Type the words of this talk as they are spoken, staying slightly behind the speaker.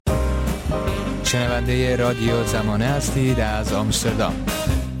شنونده رادیو زمانه هستید از آمستردام.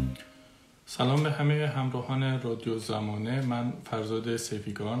 سلام به همه همراهان رادیو زمانه. من فرزاد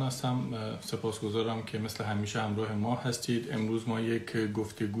سیفیگان هستم. سپاسگزارم که مثل همیشه همراه ما هستید. امروز ما یک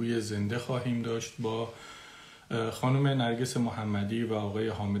گفتگوی زنده خواهیم داشت با خانم نرگس محمدی و آقای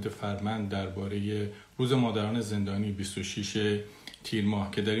حامد فرمند درباره روز مادران زندانی 26 تیر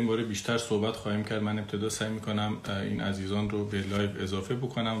ماه که در این باره بیشتر صحبت خواهیم کرد. من ابتدا سعی میکنم این عزیزان رو به لایو اضافه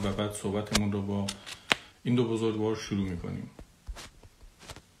بکنم و بعد صحبتمون رو با این دو بزرگوار شروع میکنیم.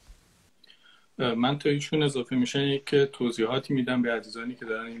 من تا ایشون اضافه میشن که توضیحاتی میدم به عزیزانی که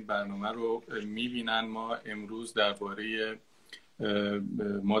دارن این برنامه رو میبینن. ما امروز درباره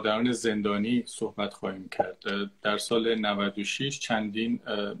مادران زندانی صحبت خواهیم کرد. در سال 96 چندین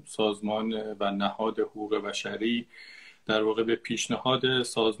سازمان و نهاد حقوق بشری در واقع به پیشنهاد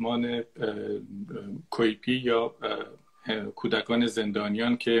سازمان کویپی یا کودکان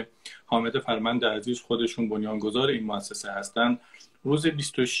زندانیان که حامد فرمند عزیز خودشون بنیانگدار این موسسه هستند، روز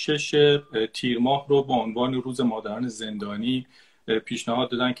 26 تیر ماه رو به عنوان روز مادران زندانی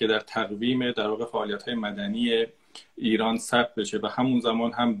پیشنهاد دادن که در تقویم در واقع فعالیت‌های مدنی ایران ثبت بشه و همون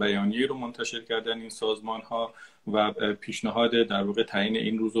زمان هم بیانیه رو منتشر کردن این سازمان‌ها و پیشنهاد در واقع تعیین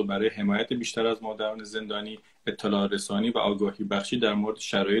این روز رو برای حمایت بیشتر از مادران زندانی، اطلاع رسانی و آگاهی بخشی در مورد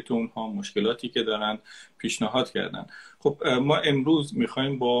شرایط اونها، مشکلاتی که دارن پیشنهاد کردن. خب ما امروز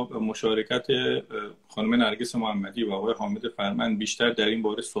میخوایم با مشارکت خانم نرگس محمدی و آقای حامد فرمند بیشتر در این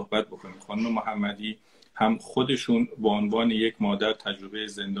باره صحبت بکنیم. خانم محمدی هم خودشون به عنوان یک مادر تجربه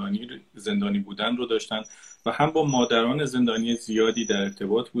زندانی بودن رو داشتن و هم با مادران زندانی زیادی در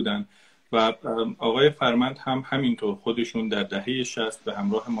ارتباط بودن و آقای فرمند هم همینطور خودشون در دهه 60 به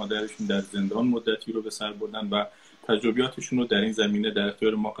همراه مادرشون در زندان مدتی رو به سر بردن و تجربیاتشون رو در این زمینه در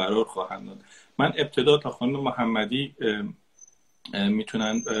اختیار ما قرار خواهند داد. من ابتدا تا خانم محمدی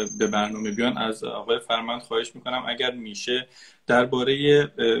میتونن به برنامه بیان از آقای فرمند خواهش میکنم اگر میشه درباره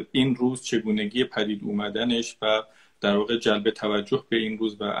این روز، چگونگی پدید اومدنش و در واقع جلب توجه به این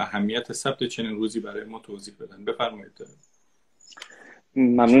روز و اهمیت ثبت چنین روزی برای ما توضیح بدن. بفرمایید.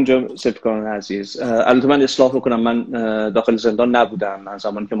 ممنون جناب سپکان عزیز. البته من اصلاح بکنم، من داخل زندان نبودم. من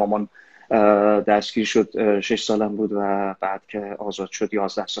زمانی که مامان دستگیر شد 6 سالم بود و بعد که آزاد شد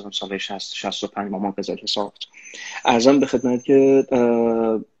 11 سالم، سال 65 مامان قضیه ساخت. عرضم به خدمت که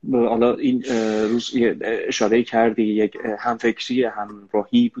حالا این روز اشاره کردی، یک همفکری،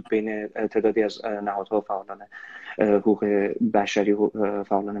 همراهی بود بین تعدادی از نهادها، فعالان حقوق بشری،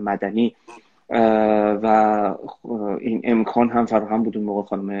 فعالان مدنی و این امکان هم فراهم بود. اون موقع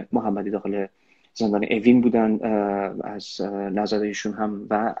خانم محمدی داخل زندان اوین بودن، از نظرشون هم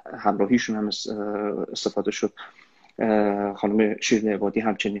و همراهیشون هم استفاده شد، خانم شیرین عبادی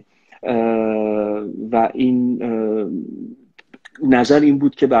همچنین. و این نظر این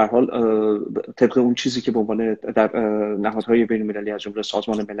بود که به هر حال طبق اون چیزی که به عنوان در نهادهای بین المللی از جمله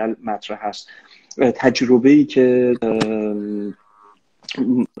سازمان ملل مطرح هست، تجربه‌ای که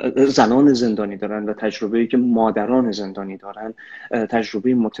زنان زندانی دارن و تجربه‌ای که مادران زندانی دارن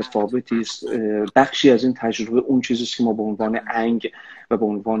تجربه متفاوتی است. بخشی از این تجربه اون چیزی است که ما به عنوان انگ و به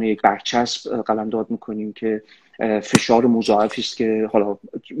عنوان یک برچسب قلمداد می‌کنیم که فشار مضاعفی است که حالا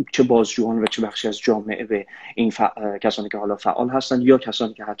چه بازجویان و چه بخشی از جامعه به این کسانی که حالا فعال هستند یا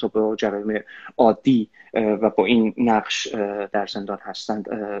کسانی که حتی با جرایم عادی و با این نقش در زندان هستند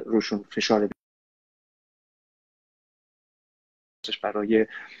روشون فشار برای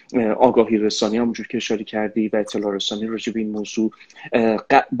آگاهی رسانی، همونجور که اشاره کردی، و اطلاع رسانی راجع به این موضوع،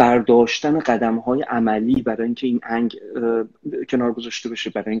 برداشتن قدم‌های عملی برای اینکه این انگ کنار گذاشته بشه،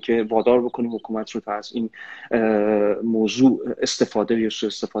 برای اینکه وادار بکنیم حکومت رو تا از این موضوع استفاده یا سوء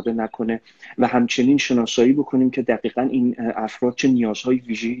استفاده نکنه و همچنین شناسایی بکنیم که دقیقاً این افراد چه نیازهای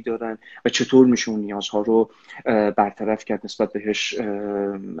ویژه‌ای دارن و چطور میشه اون نیازها رو برطرف کرد، نسبت بهش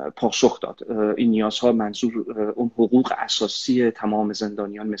پاسخ داد. این نیازها منظور اون حقوق اساسی تمام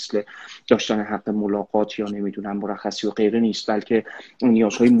زندانیان مثل داشتن حق ملاقات یا نمیدونم مرخصی و غیره نیست، بلکه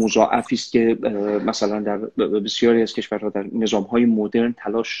نیازهای مضاعفی است که مثلا در بسیاری از کشورها در نظام‌های مدرن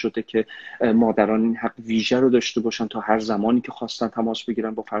تلاش شده که مادران این حق ویژه رو داشته باشن تا هر زمانی که خواستن تماس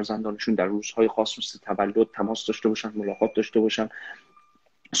بگیرن با فرزندانشون، در روزهای خاص مثل تولد تماس داشته باشن، ملاقات داشته باشن.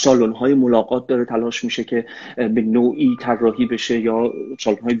 سالن‌های ملاقات داره تلاش میشه که به نوعی طراحی بشه یا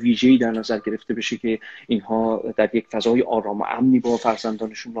سالن‌های ویژه‌ای در نظر گرفته بشه که اینها در یک فضای آرام و امنی با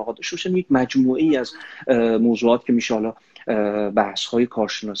فرزندانشون ملاقات داشته باشن. یک مجموعه‌ای از موضوعات که میشه حالا بحث‌های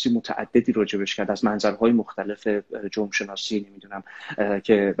کارشناسی متعددی راجبش کرد، از منظرهای مختلف جرم شناسی، نمیدونم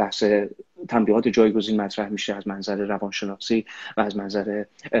که بحث تنبیهات جایگزین مطرح میشه از منظر روانشناسی و از منظر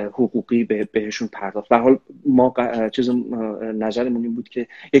حقوقی بهشون پرداخت. به هر حال ما نظرمون این بود که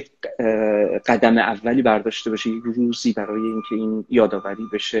یک قدم اولی برداشته بشه، یک روزی برای اینکه این یادآوری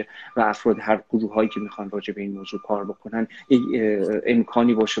بشه و افراد هر گروهایی که میخوان راجع به این موضوع کار بکنن یک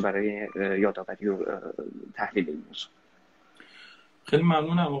امکانی باشه برای یادآوری و تحلیل این موضوع. خیلی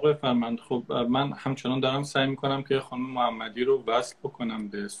ممنونم آقای فرمند. خب من همچنان دارم سعی میکنم که خانم محمدی رو وصل بکنم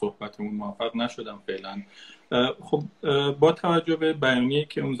به صحبتمون، موفق نشدم فعلا. خب با توجه به بیانیه‌ای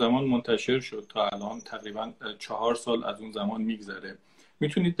که اون زمان منتشر شد تا الان تقریبا 4 سال از اون زمان میگذره،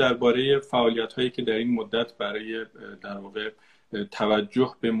 میتونید درباره فعالیت‌هایی که در این مدت برای در واقع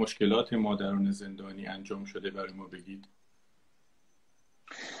توجه به مشکلات مادران زندانی انجام شده برای ما بگید؟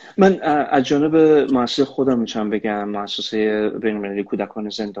 من از جانب مؤسسه خودم میتونم بگم، مؤسسه بین‌المللی کودکان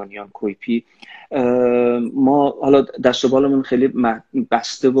زندانیان کویپی، ما حالا دست و بالمون خیلی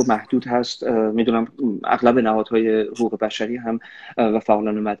بسته و محدود هست. میدونم اغلب نهادهای حقوق بشری هم و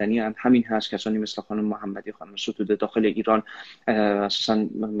فعالان مدنی هم همین هست، کسانی مثل خانم محمدی، خانم ستوده داخل ایران اساساً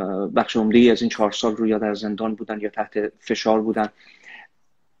بخش عمده‌ای از این 4 سال رو یا در زندان بودن یا تحت فشار بودن.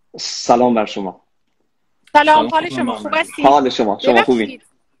 سلام بر شما. سلام، حال شما خوب هستید؟ حال شما خوبید؟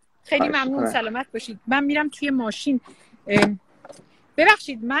 خیلی ممنون، سلامت باشید. من میرم توی ماشین.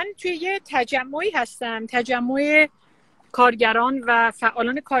 ببخشید، من توی یه تجمعی هستم، تجمع کارگران و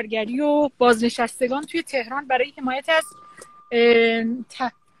فعالان کارگری و بازنشستگان توی تهران برای حمایت از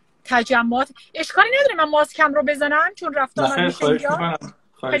تجمعات. اشکالی نداره من ماسکم رو بزنم چون رفت آمد میشه اینجا؟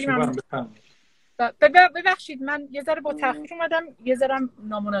 خواهش می‌کنم. ببخشید من یه ذره با تأخیر اومدم، یه ذره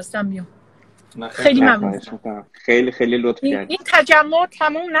نامناسب میام. خیلی ممنون. خیلی لطف کردید. این تجمع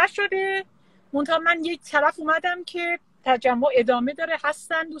تموم نشده، منتها من یک طرف اومدم که تجمع ادامه داره،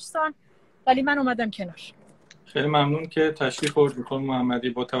 هستن دوستان، ولی من اومدم کنار. خیلی ممنون که تشریف آوردید خانم محمدی.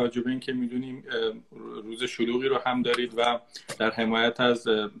 با توجه به اینکه میدونیم روز شلوغی رو هم دارید و در حمایت از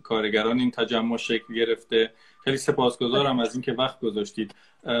کارگران این تجمع شکل گرفته، خیلی سپاسگزارم از اینکه وقت گذاشتید.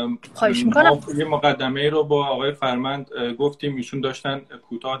 خواهش میکنم. یه مقدمه رو با آقای فرمند گفتیم، ایشون داشتن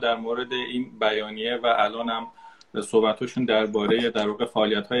کوتاه در مورد این بیانیه و الان هم صحبتاشون درباره در واقع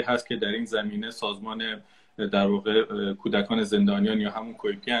فعالیت‌هایی هست که در این زمینه سازمان در واقع کودکان زندانیان یا همون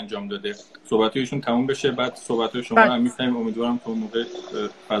کویپی انجام داده. صحبتایشون تموم بشه، بعد صحبت‌های شما رو هم می‌فهمیم. امیدوارم تا اون موقع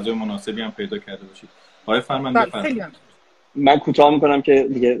فضای مناسبی هم پیدا کرده باشید. آقای فرمند بفرمایید. من کوتاه میکنم که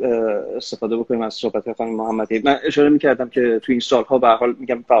دیگه استفاده بکنیم از صحبت خانم محمدی. من اشاره میکردم که توی این سالها به هر حال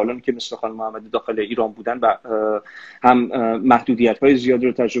میگم فعالانی که مثل خانم محمدی داخل ایران بودن و هم محدودیت‌های زیادی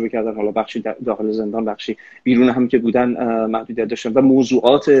رو تجربه کردن، حالا بخشی داخل زندان، بخشی بیرون هم که بودن محدودیت داشتن و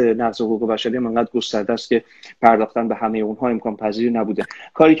موضوعات نقض حقوق بشری هم انقدر گسترده است که پرداختن به همه اونها امکان پذیر نبوده.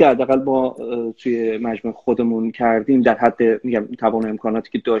 کاری که حداقل ما توی مجموعه خودمون کردیم در حد میگم توان امکاناتی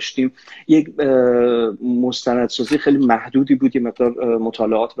که داشتیم، یک مستندسازی خیلی محدود بود، یه مقدار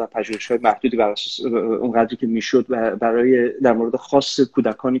مطالعات و پژوهش‌های محدودی بر اساس اونقدری که میشد و برای در مورد خاص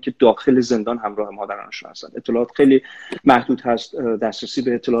کودکانی که داخل زندان همراه مادرانشون هستن. اطلاعات خیلی محدود هست، دسترسی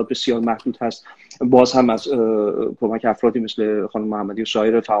به اطلاعات بسیار محدود هست. باز هم از کمک افرادی مثل خانم محمدی و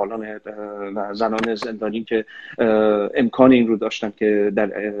سایر فعالان و زنان زندانی که امکان این رو داشتن که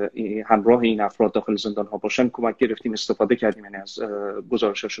در همراه این افراد داخل زندان ها باشن کمک گرفتیم، استفاده کردیم، یعنی از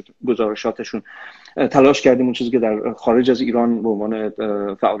گزارشاتشون تلاش کردیم اون چیزی که در خارج از ایران به عنوان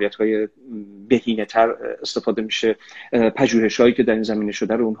فعالیت‌های بهینه‌تر استفاده میشه، پژوهش‌هایی که در این زمینه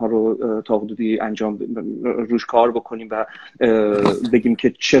شده رو اونها رو تا حدودی انجام روش کار بکنیم و بگیم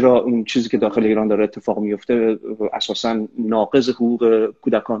که چرا اون چیزی که داخل ایران داره اتفاق میفته اساساً ناقض حقوق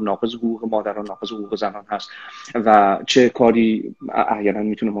کودکان، ناقض حقوق مادران، ناقض حقوق زنان هست و چه کاری احیانا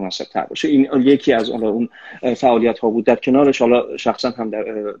میتونه مناسب‌تر باشه. این یکی از اون فعالیت‌ها بود. در کنارش حالا شخصا هم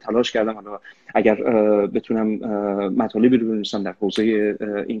در تلاش کردم حالا اگر بتونم مطالبی رو بنویسم در حوزه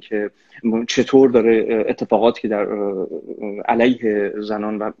اینکه چطور داره اتفاقاتی که در علیه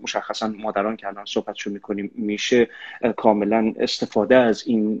زنان و مشخصا مادران که الان صحبتشو میکنیم میشه، کاملا استفاده از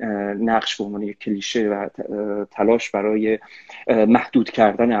این نقش به عنوان یک کلیشه و تلاش برای محدود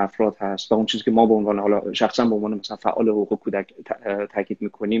کردن افراد هست و اون چیزی که ما به عنوان حالا شخصا به عنوان مثلا فعال حقوق کودک تاکید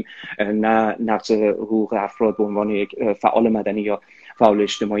میکنیم، نه نقض حقوق افراد به عنوان یک فعال مدنی یا فعال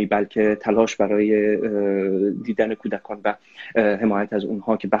اجتماعی، بلکه تلاش برای دیدن کودکان و حمایت از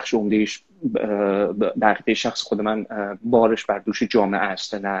اونها که بخش عمده‌اش بقیه شخص خود من بارش بر دوش جامعه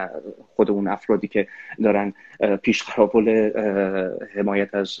است، نه خود اون افرادی که دارن پیش قراول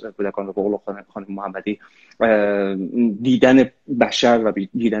حمایت از کودکان. و قول خانم محمدی دیدن بشر و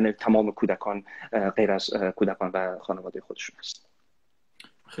دیدن تمام کودکان غیر از کودکان و خانواده خودشون است.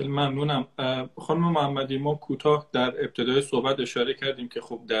 خیلی ممنونم. خانم محمدی، ما کوتاه در ابتدای صحبت اشاره کردیم که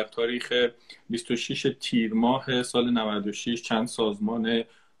خب در تاریخ 26 تیر ماه سال 96 چند سازمان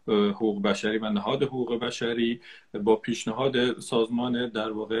حقوق بشری و نهاد حقوق بشری با پیشنهاد سازمان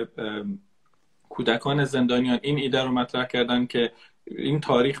در واقع کودکان زندانیان این ایده رو مطرح کردن که این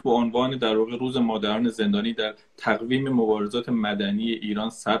تاریخ به عنوان در واقع روز مادران زندانی در تقویم مبارزات مدنی ایران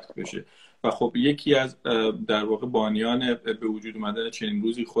ثبت بشه. و خب یکی از در واقع بانیان به وجود اومدن چنین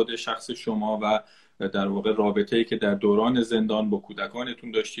روزی خود شخص شما و در واقع رابطه‌ای که در دوران زندان با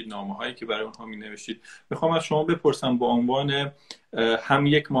کودکانتون داشتید، نامه‌هایی که برای اونها می‌نوشتید. میخوام از شما بپرسم به عنوان هم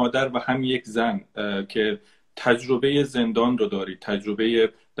یک مادر و هم یک زن که تجربه زندان رو دارید،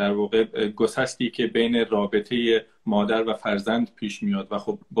 تجربه در واقع گسستی که بین رابطه مادر و فرزند پیش میاد و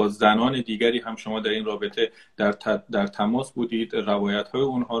خب با زنان دیگری هم شما در این رابطه در تماس بودید، روایت‌های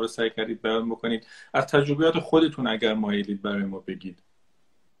اونها رو سعی کردید بیان بکنید. از تجربیات خودتون اگر مایلید برای ما بگید.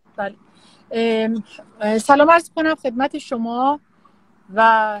 بله. سلام عرض کنم خدمت شما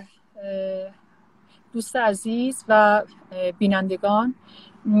و دوست عزیز و بینندگان.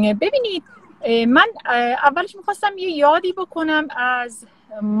 ببینید، من اولش میخواستم یه یادی بکنم از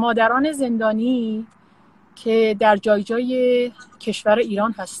مادران زندانی که در جای جای کشور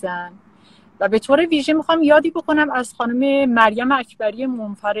ایران هستن و به طور ویژه میخوام یادی بکنم از خانم مریم اکبری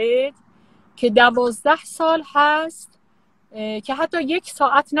منفرد که 12 سال هست که حتی 1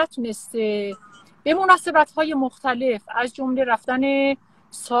 ساعت نتونسته به مناسبت‌های مختلف از جمله رفتن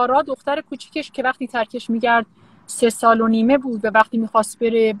سارا دختر کوچیکش که وقتی ترکش میگرد 3 سال و نیمه بود و وقتی میخواست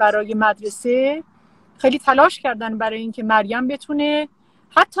بره برای مدرسه خیلی تلاش کردن برای اینکه مریم بتونه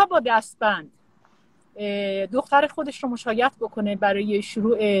حتی با دستبند دختر خودش رو مشایعت بکنه برای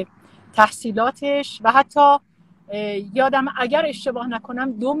شروع تحصیلاتش و حتی یادم اگر اشتباه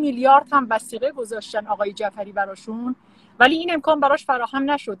نکنم 2 میلیارد هم وثیقه گذاشتن آقای جعفری براشون، ولی این امکان براش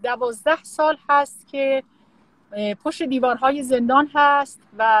فراهم نشد. 12 سال هست که پشت دیوارهای زندان هست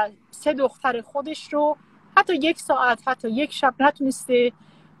و 3 دختر خودش رو حتی 1 ساعت، حتی 1 شب نتونسته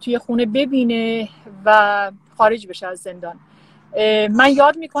توی خونه ببینه و خارج بشه از زندان. من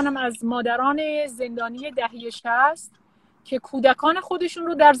یاد میکنم از مادران زندانی دهه 60 که کودکان خودشون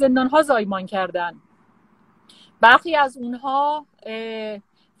رو در زندانها زایمان کردن. برخی از اونها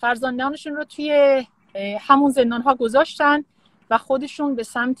فرزندانشون رو توی همون زندانها گذاشتن و خودشون به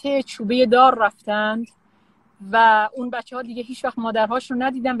سمت چوبه دار رفتند و اون بچه‌ها دیگه هیچ وقت مادرهاشون رو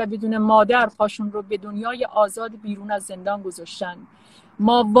ندیدن و بدون مادر پاشون رو به دنیای آزاد بیرون از زندان گذاشتن.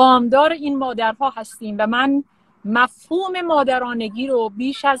 ما وامدار این مادرها هستیم و من مفهوم مادرانگی رو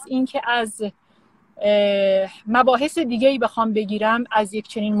بیش از این که از مباحث دیگه‌ای بخوام بگیرم از یک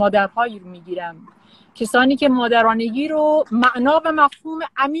چنین مادرهایی رو میگیرم، کسانی که مادرانگی رو معنا و مفهوم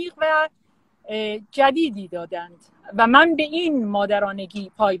عمیق و جدیدی دادند و من به این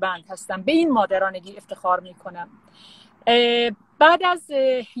مادرانگی پایبند هستم، به این مادرانگی افتخار میکنم. بعد از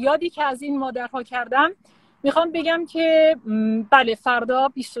یادی که از این مادرها کردم میخوام بگم که بله، فردا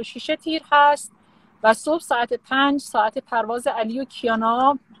 26 تیر هست و صبح ساعت 5 ساعت پرواز علی و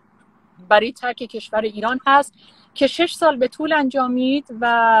کیانا برای ترک کشور ایران هست که 6 سال به طول انجامید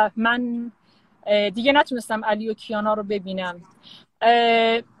و من دیگه نتونستم علی و کیانا رو ببینم.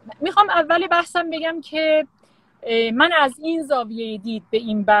 میخوام اول بحثم بگم که من از این زاویه دید به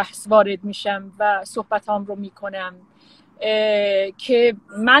این بحث وارد میشم و صحبتام رو میکنم که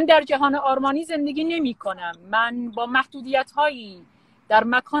من در جهان آرمانی زندگی نمی کنم. من با محدودیت هایی در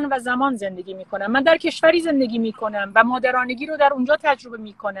مکان و زمان زندگی می کنم. من در کشوری زندگی می کنم و مادرانگی رو در اونجا تجربه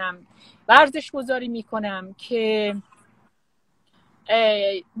می کنم و ارزش گذاری می کنم که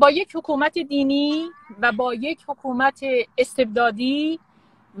با یک حکومت دینی و با یک حکومت استبدادی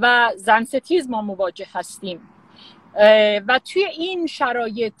و زنستیز ما مواجه هستیم و توی این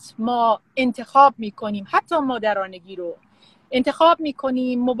شرایط ما انتخاب می کنیم، حتی مادرانگی رو انتخاب می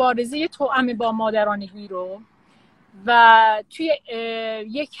کنیم، مبارزه توأم با مادرانگی رو، و توی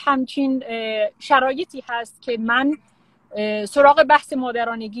یک همچین شرایطی هست که من سراغ بحث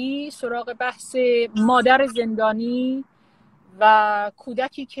مادرانگی، سراغ بحث مادر زندانی و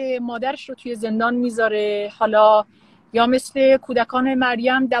کودکی که مادرش رو توی زندان میذاره، حالا یا مثل کودکان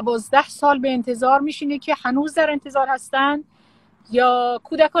مریم 12 سال به انتظار میشینه که هنوز در انتظار هستن، یا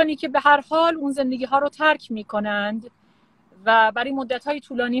کودکانی که به هر حال اون زندگی ها رو ترک میکنند و برای مدت‌های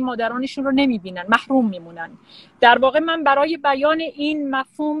طولانی مادرانشون رو نمیبینن، محروم میمونن. در واقع من برای بیان این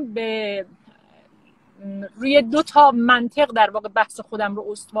مفهوم به روی 2 تا منطق در واقع بحث خودم رو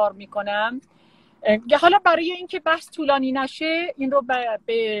استوار میکنم. حالا برای اینکه بحث طولانی نشه این رو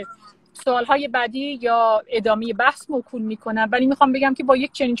به سوالهای بعدی یا ادامه بحث موکول میکنم، ولی میخوام بگم که با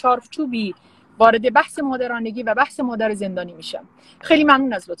یک چنین چارچوبی وارد بحث مادرانگی و بحث مادر زندانی میشم. خیلی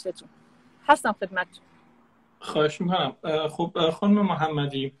ممنون از لطفتون. هستم خدمتتون. خواهش میکنم. خب خانم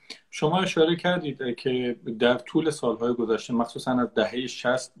محمدی، شما اشاره کردید که در طول سالهای گذشته مخصوصا از دهه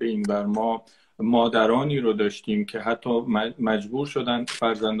 60 به این ور ما مادرانی رو داشتیم که حتی مجبور شدن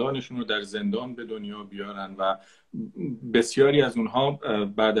فرزندانشون رو در زندان به دنیا بیارن و بسیاری از اونها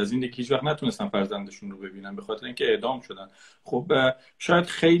بعد از این دیگه هیچ وقت نتونستن فرزندشون رو ببینن به خاطر اینکه اعدام شدن. خب شاید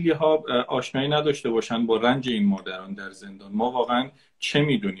خیلی ها آشنایی نداشته باشن با رنج این مادران در زندان. ما واقعا چه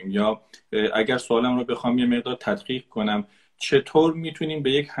میدونیم؟ یا اگر سوالم رو بخوام یه مقدار تدقیق کنم، چطور میتونیم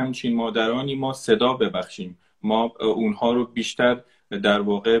به یک همچین مادرانی ما صدا ببخشیم، ما اونها رو بیشتر در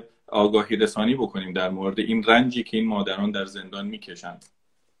واقع آگاهی رسانی بکنیم در مورد این رنجی که این مادران در زندان میکشند؟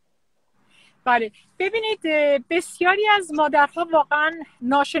 بله، ببینید بسیاری از مادرها واقعا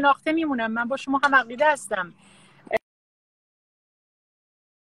ناشناخته میمونن. من با شما هم عقیده هستم.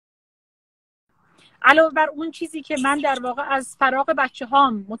 علاوه بر اون چیزی که من در واقع از فراق بچه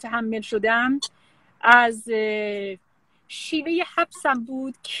هام متحمل شدم، از شیوه حبسم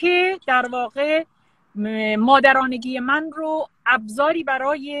بود که در واقع مادرانگی من رو ابزاری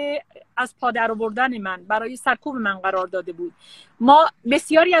برای از پادر آوردن من، برای سرکوب من قرار داده بود. ما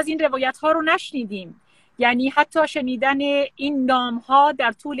بسیاری از این روایت ها رو نشنیدیم، یعنی حتی شنیدن این نام ها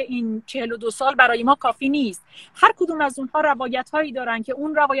در طول این 42 سال برای ما کافی نیست. هر کدوم از اونها روایت هایی دارن که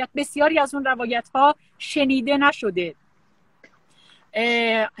اون روایت، بسیاری از اون روایت ها شنیده نشده.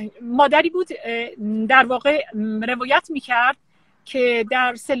 مادری بود در واقع روایت میکرد که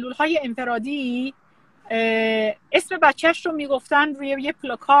در سلول های انفرادی اسم بچهش رو میگفتن روی یه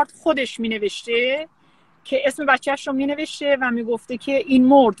پلاکارد خودش مینوشته، که اسم بچهش رو مینوشته و میگفته که این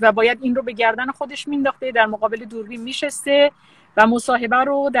مرد و باید این رو به گردن خودش مینداخته، در مقابل دوربین میشسته و مصاحبه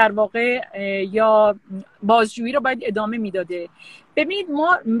رو در واقع یا بازجویی رو باید ادامه میداده. ببینید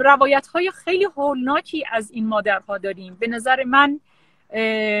ما روایت های خیلی هولناکی از این مادرها داریم. به نظر من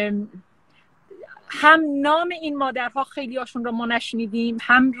هم نام این مادرها خیلی هاشون رو ما نشنیدیم،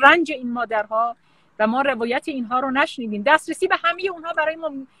 هم رنج این مادرها و ما روایت اینها رو نشنیدیم. دسترسی به همه اونها برای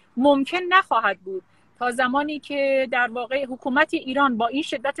ما ممکن نخواهد بود تا زمانی که در واقع حکومت ایران با این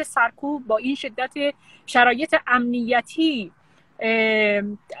شدت سرکوب، با این شدت شرایط امنیتی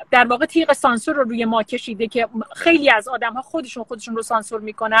در واقع تیغ سانسور رو روی ما کشیده که خیلی از آدم‌ها خودشون رو سانسور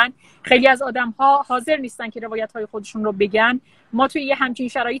میکنن، خیلی از آدم‌ها حاضر نیستن که روایت‌های خودشون رو بگن. ما توی یه همچین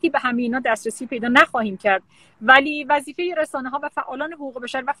شرایطی به همه اینا دسترسی پیدا نخواهیم کرد. ولی وظیفه رسانه‌ها و فعالان حقوق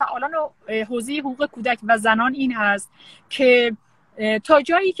بشر و فعالان حوزه حقوق کودک و زنان این هست که تا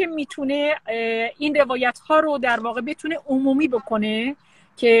جایی که میتونه این روایت‌ها رو در واقع بتونه عمومی بکنه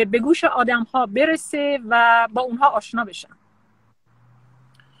که به گوش آدم‌ها برسه و با اونها آشنا بشن.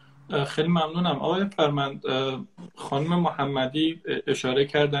 خیلی ممنونم. آقای فرمند، خانم محمدی اشاره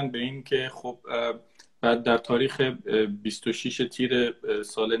کردن به این که خب بعد در تاریخ 26 تیر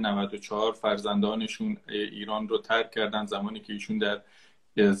سال 94 فرزندانشون ایران رو ترک کردن زمانی که ایشون در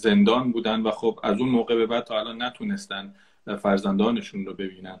زندان بودن و خب از اون موقع به بعد تا الان نتونستن فرزندانشون رو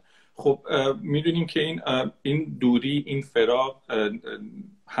ببینن. خب میدونیم که این دوری، این فراق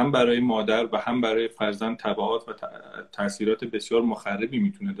هم برای مادر و هم برای فرزند تبعات و تاثیرات بسیار مخربی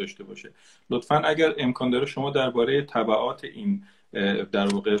میتونه داشته باشه. لطفاً اگر امکان داره شما درباره تبعات این در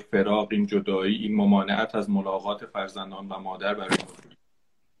واقع فراق، این جدایی، این ممانعت از ملاقات فرزندان و مادر برای ما بگید.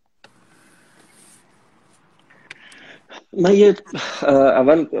 من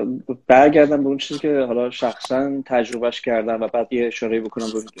اول برگردم به اون چیزی که حالا شخصا تجربهش کردم و بعد یه اشاره بکنم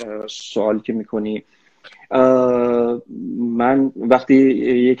به سوالی که میکنی. من وقتی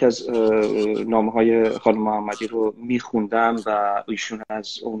یک از نامه‌های خانم محمدی رو میخوندم و ایشون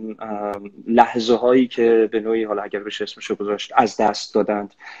از اون لحظه هایی که به نوعی، حالا اگر بشه اسمشو گذاشت، از دست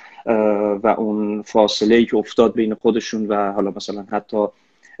دادند و اون فاصله‌ای که افتاد بین خودشون و حالا مثلا حتی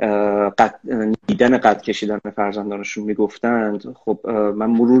قد کشیدن فرزندانشون میگفتند، خب من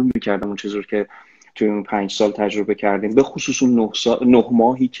مرور میکردم اون چیزی رو که توی اون 5 سال تجربه کردیم، به خصوص اون 9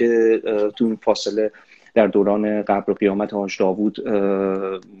 ماهی که توی اون فاصله در دوران قبر و قیامت حاج داوود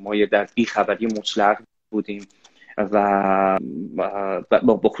ما یه در بیخبری مطلق بودیم و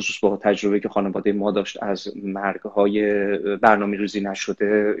با خصوص با تجربه که خانواده ما داشت از مرگ‌های برنامه‌ریزی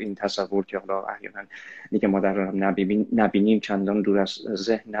نشده، این تصور که حالا احیانا دیگه مادر رو نبینیم چندان دور از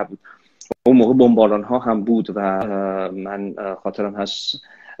ذهن نبود. اون موقع بمباران‌ها هم بود و من خاطرم هست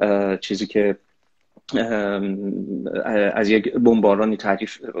چیزی که از یک بمبارانی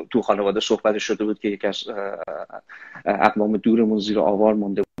تعریف تو خانواده صحبت شده بود که یکی از اقوام دورمون زیر آوار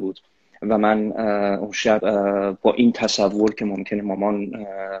مونده بود و من اون شب با این تصور که ممکنه مامان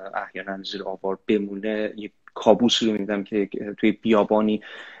احیانا زیر آوار بمونه یک کابوسی رو میدم که توی بیابانی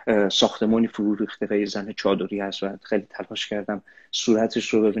ساختمانی فرو ریخته و یه زن چادری هست و خیلی تلاش کردم صورتش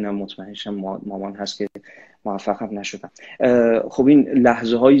رو ببینم، مطمئنشم مامان هست که موفقم نشدم. خب این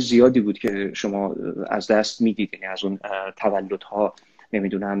لحظه های زیادی بود که شما از دست میدید، یعنی از اون تولدها،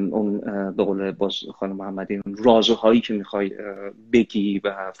 نمیدونم اون به قول باز خانم محمدی اون رازهایی که میخوای بگی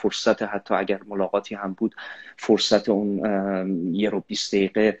و فرصت، حتی اگر ملاقاتی هم بود، فرصت اون 1 و 20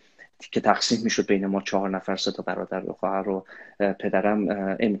 دقیقه که تقسیم میشد بین ما 4 نفر، 3 تا برادر و خواهر و پدرم،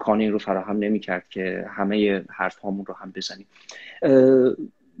 امکانی رو فراهم نمیکرد که همه حرف هامون رو هم بزنیم.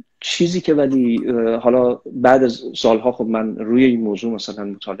 چیزی که ولی حالا بعد از سالها خب من روی این موضوع مثلا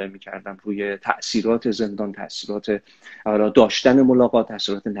مطالعه میکردم، روی تأثیرات زندان، تأثیرات داشتن ملاقات،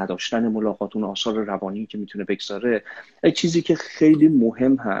 تأثیرات نداشتن ملاقات، اون آثار روانی که میتونه بگذاره. چیزی که خیلی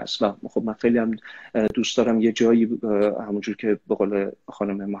مهم هست و خب من خیلی هم دوست دارم یه جایی همونجور که به قول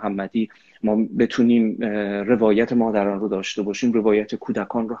خانم محمدی ما بتونیم روایت مادران رو داشته باشیم، روایت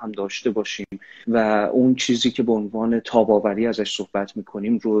کودکان رو هم داشته باشیم و اون چیزی که به عنوان تاب‌آوری ازش صحبت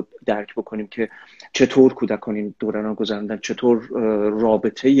میکنیم رو درک بکنیم که چطور کودکان این دوران گذراندن، چطور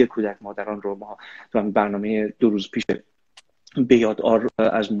رابطه کودک مادران رو ما تو برنامه 2 روز پیش به یاد آر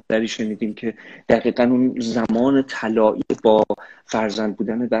از مادری شنیدیم که دقیقاً اون زمان طلایی با فرزند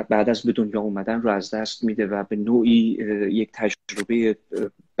بودن بعد از به دنیا اومدن رو از دست میده و به نوعی یک تجربه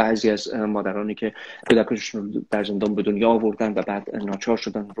بعضی از مادرانی که کودکشون رو در زندان به دنیا آوردن و بعد ناچار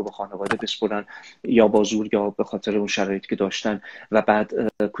شدن رو به خانواده بسپرن، یا با زور یا به خاطر اون شرایطی که داشتن، و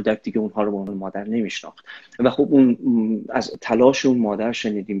بعد کودک دیگه اونها رو به عنوان مادر نمیشناخت. و خب اون از تلاش اون مادر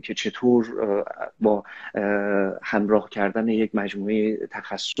شنیدیم که چطور با همراه کردن یک مجموعه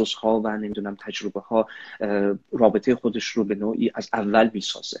تخصص ها و نمیدونم تجربه ها رابطه خودش رو به نوعی از اول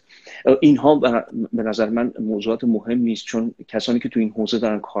میسازه. اینها به نظر من موضوعات مهمی است، چون کسانی که تو این حوزه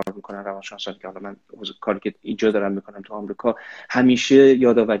دارن کار میکنن، روانشناسانی که حالا من کاری که اینجا دارم میکنم تو آمریکا، همیشه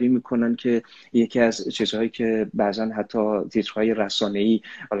یادآوری میکنن که یکی از چیزهایی که بعضا حتی تیترهای رسانه‌ای،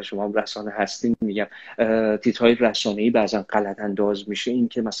 حالا شما هم رسانه هستین میگم، تیترهای رسانه‌ای بعضا غلط انداز میشه، این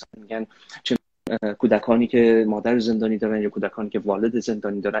که مثلا میگن کودکانی که مادر زندانی دارن یا کودکانی که والد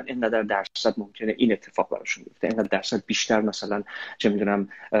زندانی دارن اینقدر درصد ممکنه این اتفاق براشون بیفته، اینقدر درصد بیشتر مثلا چه میدونم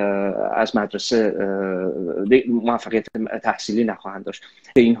از مدرسه موفقیت تحصیلی نخواهند داشت.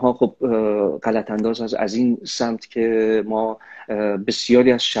 اینها خب غلط انداز از این سمت که ما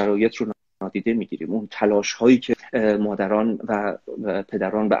بسیاری از شرایط رو نادیده میگیریم. اون تلاش هایی که مادران و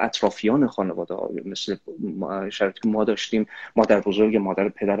پدران و اطرافیان خانواده مثل شرایطی که ما داشتیم، مادر بزرگ، مادر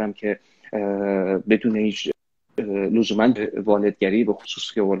پدرم که بدون هیچ لزوما والدگری، به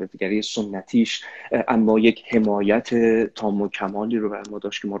خصوص که والدگری سنتیش، اما یک حمایت تام و کمالی رو بر ما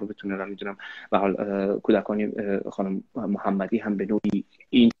داشت که ما رو بتونه را میدونم و حال کودکان خانم محمدی هم به نوعی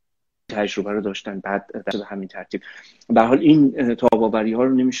این تجربه رو داشتن. بعد در همین ترتیب به حال این تاب‌آوری ها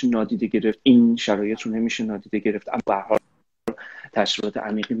رو نمیشه نادیده گرفت، این شرایط رو نمیشه نادیده گرفت، اما به حال تاثیرات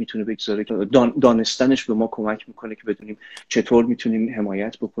عمیقی میتونه بگذاره که دانستنش به ما کمک میکنه که بدونیم چطور میتونیم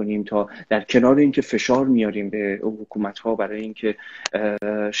حمایت بکنیم تا در کنار اینکه فشار میاریم به حکومت‌ها برای اینکه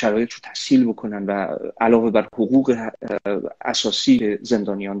شرایط رو تسهیل بکنن و علاوه بر حقوق اساسی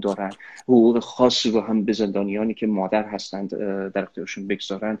زندانیان دارن، حقوق خاصی رو هم به زندانیانی که مادر هستند در اختیارشون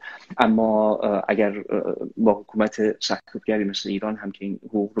بگذارن، اما اگر با حکومت سرکوبگری مثل ایران هم که این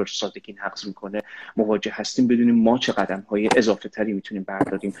حقوق رو سادگی نقض میکنه مواجه هستیم، بدونیم ما چه قدم‌های اضافه تری میتونیم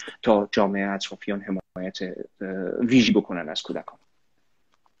برداریم تا جامعه اطرافیان حمایت ویژه‌ای بکنن از کودکان.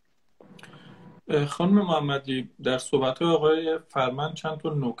 خانم محمدی، در صحبت آقای فرمند چند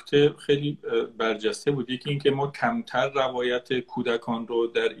تا نکته خیلی برجسته بود. یکی اینکه ما کمتر روایت کودکان رو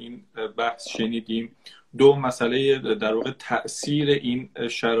در این بحث شنیدیم. 2 مسئله در واقع تأثیر این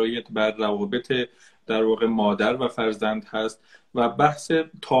شرایط بر روابط در واقع مادر و فرزند هست و بحث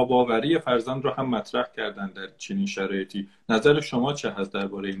تاب‌آوری فرزند رو هم مطرح کردن در چنین شرایطی. نظر شما چه هست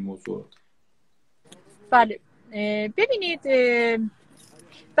درباره این موضوع؟ بله، ببینید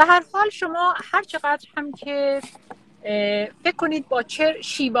به هر حال شما هر چقدر هم که فکر کنید با چه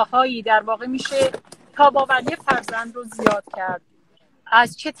شیوه هایی در واقع میشه تاب‌آوری فرزند رو زیاد کرد،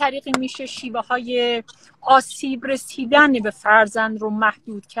 از چه طریقی میشه شیوه های آسیب رسیدن به فرزند رو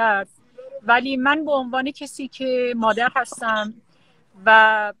محدود کرد، ولی من به عنوان کسی که مادر هستم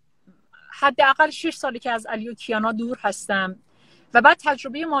و حداقل 6 ساله که از علی و کیانا دور هستم و بعد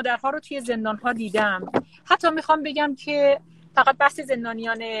تجربه مادرها رو توی زندان‌ها دیدم، حتی میخوام بگم که فقط بحث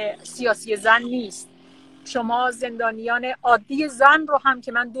زندانیان سیاسی زن نیست، شما زندانیان عادی زن رو هم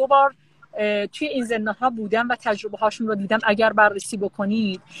که من 2 بار توی این زندان‌ها بودم و تجربه هاشون رو دیدم اگر بررسی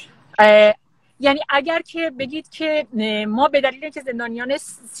بکنید، یعنی اگر که بگید که ما به دلیل که زندانیان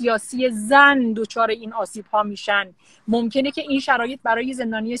سیاسی زن دچار این آسیب ها میشن، ممکنه که این شرایط برای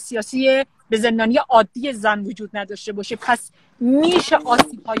زندانی سیاسی به زندانی عادی زن وجود نداشته باشه، پس میشه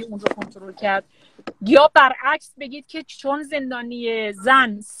آسیب های اون رو کنترل کرد. یا برعکس بگید که چون زندانی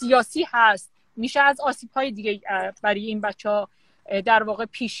زن سیاسی هست میشه از آسیب های دیگه برای این بچه در واقع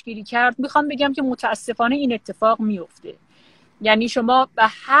پیشگیری کرد. میخوام بگم که متاسفانه این اتفاق میفته. یعنی شما به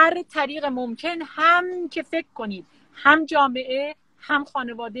هر طریق ممکن هم که فکر کنید، هم جامعه، هم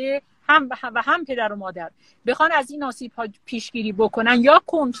خانواده، هم پدر و مادر بخوان از این آسیب ها پیشگیری بکنن یا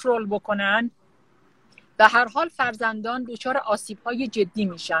کنترل بکنن، به هر حال فرزندان دچار آسیب های جدی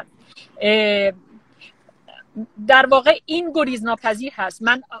میشن. در واقع این گریزناپذیر هست.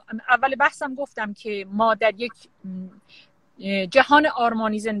 من اول بحثم گفتم که ما در یک جهان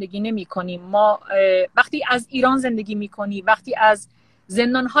آرمانی زندگی نمی کنیم. ما وقتی از ایران زندگی می کنی، وقتی از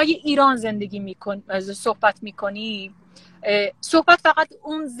زندانهای ایران زندگی می کنی، صحبت می کنی، صحبت فقط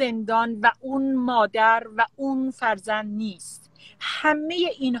اون زندان و اون مادر و اون فرزند نیست. همه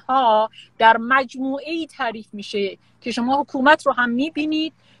اینها در مجموعه‌ای تعریف میشه که شما حکومت رو هم می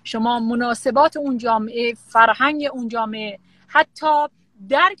بینید، شما مناسبات اون جامعه، فرهنگ اون جامعه، حتی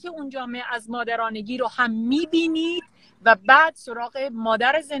درک اون جامعه از مادرانگی رو هم می بینید و بعد سراغ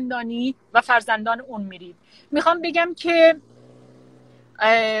مادر زندانی و فرزندان اون میرید. میخوام بگم که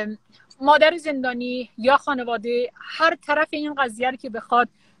مادر زندانی یا خانواده هر طرف این قضیه رو که بخواد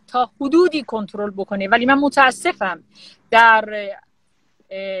تا حدودی کنترل بکنه، ولی من متاسفم در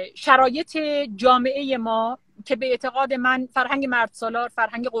شرایط جامعه ما که به اعتقاد من فرهنگ مردسالار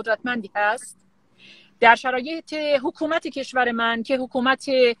فرهنگ قدرتمندی هست، در شرایط حکومت کشور من که حکومت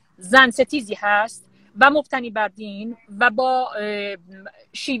زن ستیزی هست و مبتنی بر دین و با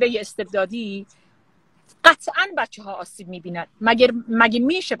شیوه استبدادی، قطعاً بچه ها آسیب میبینن. مگه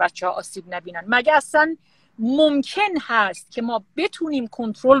میشه بچه ها آسیب نبینن؟ مگه اصلا ممکن هست که ما بتونیم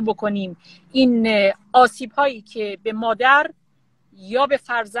کنترل بکنیم این آسیب هایی که به مادر یا به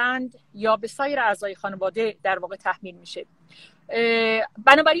فرزند یا به سایر اعضای خانواده در واقع تحمیل میشه؟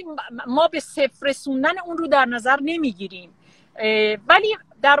 بنابراین ما به صفر رسوندن اون رو در نظر نمیگیریم. ولی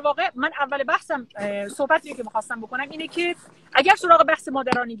در واقع من اول بحثم صحبتی که می‌خواستم بکنم اینه که اگر سراغ بحث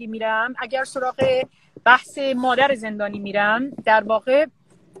مادرانگی میرم، اگر سراغ بحث مادر زندانی میرم، در واقع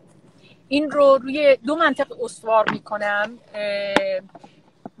این رو روی دو منطق استوار میکنم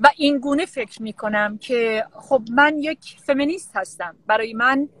و این گونه فکر میکنم که خب من یک فمینیست هستم. برای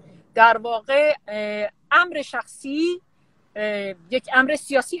من در واقع امر شخصی یک امر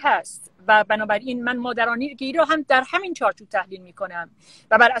سیاسی هست و بنابراین من مادرانگی رو هم در همین چارچوب تحلیل میکنم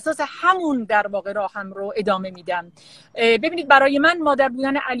و بر اساس همون در واقع راهم رو ادامه میدم. ببینید، برای من مادر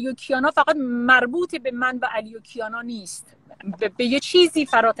بودن علی و کیانا فقط مربوط به من و علی و کیانا نیست، به یه چیزی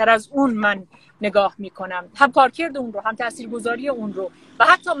فراتر از اون من نگاه میکنم، هم کارکرد اون رو، هم تاثیرگذاری اون رو و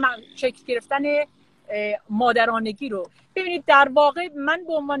حتی شکل گرفتن مادرانگی رو. ببینید، در واقع من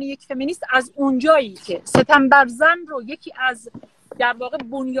به عنوان یک فمینیست از اونجایی که ستم بر زن رو یکی از در واقع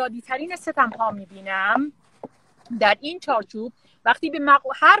بنیادی ترین ستم ها میبینم، در این چارچوب وقتی به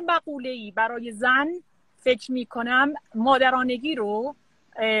هر مقوله‌ای برای زن فکر میکنم، مادرانگی رو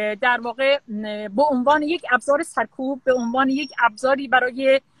در واقع به عنوان یک ابزار سرکوب، به عنوان یک ابزاری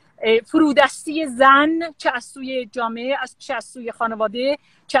برای فرودستی زن، چه از سوی جامعه، چه از سوی خانواده،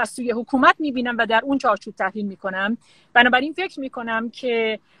 چه از سوی حکومت میبینم و در اون چارچوب تحلیل میکنم. بنابراین فکر میکنم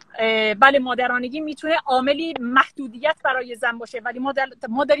که بله، مادرانگی میتونه عاملی محدودیت برای زن باشه، ولی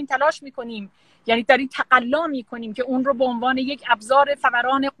ما داریم تلاش میکنیم، یعنی داریم تقلا میکنیم که اون رو به عنوان یک ابزار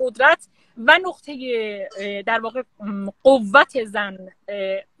فوران قدرت و نقطه در واقع قوت زن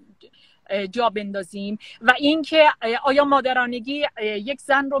جا بندازیم. و اینکه آیا مادرانگی یک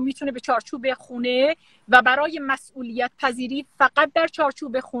زن رو میتونه به چارچوب خونه و برای مسئولیت پذیری فقط در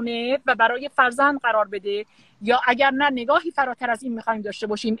چارچوب خونه و برای فرزند قرار بده، یا اگر نه نگاهی فراتر از این میخوایم داشته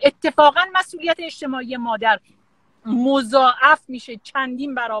باشیم، اتفاقا مسئولیت اجتماعی مادر مضاعف میشه،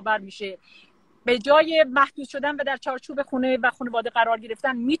 چندین برابر میشه. به جای محدود شدن و در چارچوب خونه و خانواده قرار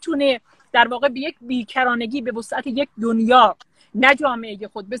گرفتن، میتونه در واقع به یک بیکرانگی به وسعت یک دنیا، نه جامعه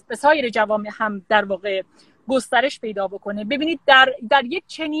خود، به سایر جوامع هم در واقع گسترش پیدا بکنه. ببینید، در یک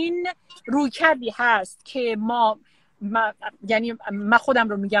چنین رویکردی هست که یعنی من خودم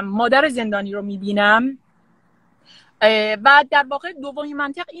رو میگم، مادر زندانی رو میبینم و در واقع دومین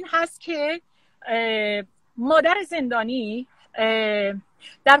منطق این هست که مادر زندانی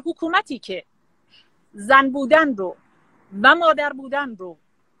در حکومتی که زن بودن رو و مادر بودن رو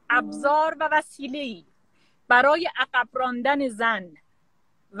ابزار و وسیله‌ای برای عقب راندن زن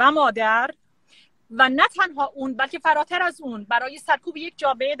و مادر و نه تنها اون بلکه فراتر از اون برای سرکوب یک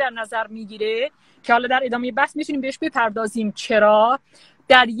جامعه در نظر میگیره که حالا در ادامه بحث میتونیم بهش بپردازیم. چرا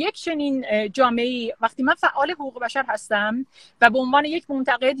در یک چنین جامعه وقتی من فعال حقوق بشر هستم و به عنوان یک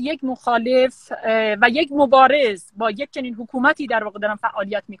منتقد، یک مخالف و یک مبارز با یک چنین حکومتی در واقع دارم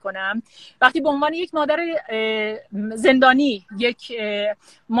فعالیت میکنم، وقتی به عنوان یک مادر زندانی، یک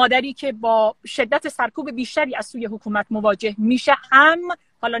مادری که با شدت سرکوب بیشتری از سوی حکومت مواجه میشه،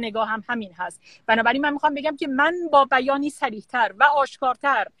 حالا نگاه هم همین هست. بنابراین من میخوام بگم که من با بیانی صریح‌تر و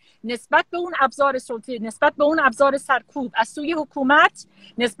آشکارتر نسبت به اون ابزار سلطه، نسبت به اون ابزار سرکوب از سوی حکومت،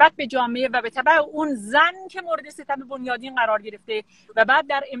 نسبت به جامعه و به تبع اون زن که مورد ستم بنیادین قرار گرفته و بعد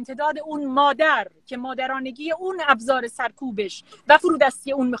در امتداد اون مادر که مادرانگی اون ابزار سرکوبش و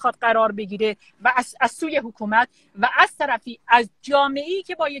فرودستی اون میخواد قرار بگیره و از سوی حکومت و از طرفی از جامعه‌ای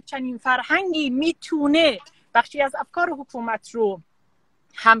که با یک چنین فرهنگی میتونه بخشی از افکار حکومت رو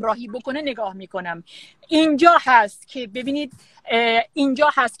همراهی بکنه نگاه میکنم. اینجا هست که ببینید، اینجا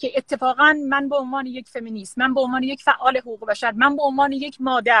هست که اتفاقا من به عنوان یک فمینیست، من به عنوان یک فعال حقوق بشر، من به عنوان یک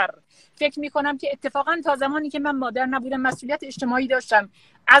مادر فکر میکنم که اتفاقا تا زمانی که من مادر نبودم مسئولیت اجتماعی داشتم.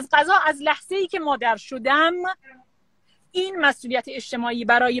 از قضا از لحظه‌ای که مادر شدم این مسئولیت اجتماعی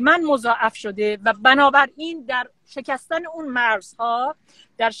برای من مضاعف شده و بنابراین در شکستن اون مرزها،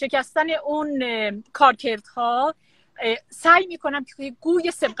 در شکستن اون کارکردها سعی میکنم که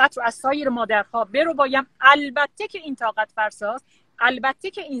گوی سبقت رو از سایر مادرها بربایم. البته که این طاقت فرساست،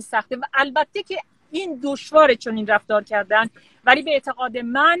 البته که این سخته و البته که این دشواره چون این رفتار کردن، ولی به اعتقاد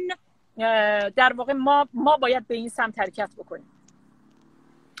من در واقع ما باید به این سمت حرکت بکنیم.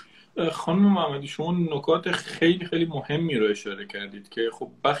 خانم محمدی، شما نکات خیلی خیلی مهمی رو اشاره کردید که خب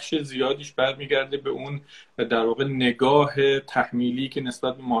بخش زیادیش برمیگرده به اون در واقع نگاه تحمیلی که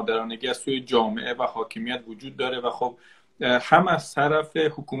نسبت به مادرانگی از سوی جامعه و حاکمیت وجود داره و خب هم از طرف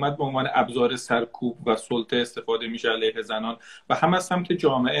حکومت به عنوان ابزار سرکوب و سلطه استفاده میشه علیه زنان و هم از سمت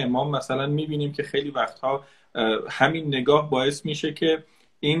جامعه. ما مثلا میبینیم که خیلی وقتها همین نگاه باعث میشه که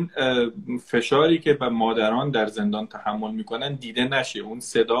این فشاری که به مادران در زندان تحمل میکنن دیده نشه، اون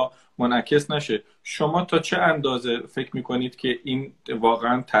صدا منعکس نشه. شما تا چه اندازه فکر میکنید که این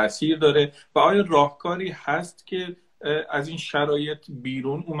واقعا تأثیر داره و آیا راهکاری هست که از این شرایط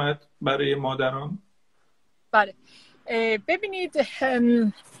بیرون اومد برای مادران؟ بله، ببینید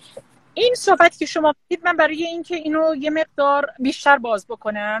این صحبتی که شما بگید، من برای اینکه اینو یه مقدار بیشتر باز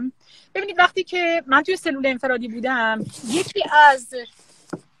بکنم، ببینید وقتی که من توی سلول انفرادی بودم، یکی از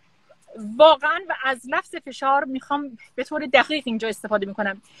واقعا و از لفظ فشار میخوام به طور دقیق اینجا استفاده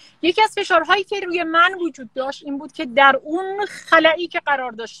میکنم، یکی از فشارهایی که روی من وجود داشت این بود که در اون خلایی که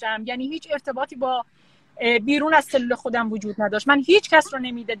قرار داشتم، یعنی هیچ ارتباطی با بیرون از سلول خودم وجود نداشت، من هیچ کس رو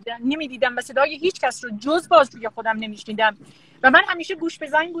نمیدیدم و صدای هیچ کس رو جز بازجوی خودم نمیشنیدم و من همیشه گوش به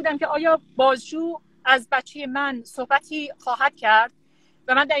زنگ بودم که آیا بازجو از بچه من صحبتی خواهد کرد.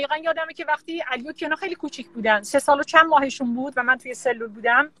 و من دقیقاً یادمه که وقتی علی و کیانا خیلی کوچیک بودن، 3 سال و چند ماهشون بود و من توی سلول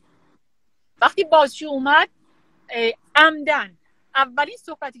بودم، وقتی بازجو اومد عمدن اولین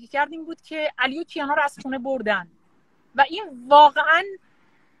صحبتی که کردیم بود که علی و کیانا رو از خونه بردن و این واقعاً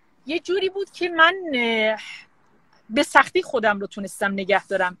یه جوری بود که من به سختی خودم رو تونستم نگه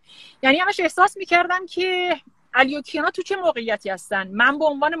دارم. یعنی همش احساس میکردم که علی و کیانا تو چه موقعیتی هستن. من به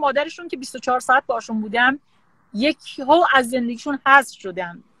عنوان مادرشون که 24 ساعت باشون بودم یکی‌ها از زندگیشون حذف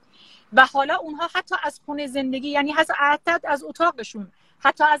شدم و حالا اونها حتی از خونه زندگی، یعنی حتی از اتاقشون،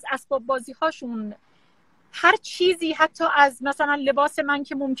 حتی از اسباب بازی هاشون، هر چیزی، حتی از مثلا لباس من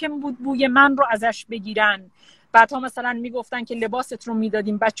که ممکن بود بوی من رو ازش بگیرن، بعدها مثلا میگفتن که لباست رو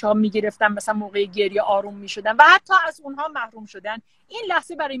میدادیم، بچه‌ها میگرفتن مثلا موقع گریه آروم میشدن و حتی از اونها محروم شدن. این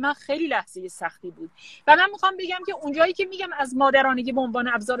لحظه برای من خیلی لحظه سختی بود و من میخوام بگم که اونجایی که میگم از مادرانگی به عنوان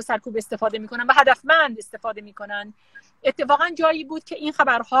ابزار سرکوب استفاده میکنن و هدفمند استفاده میکنن، اتفاقا جایی بود که این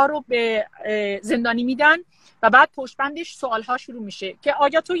خبرها رو به زندانی میدن و بعد پشت بندش سوالها شروع میشه که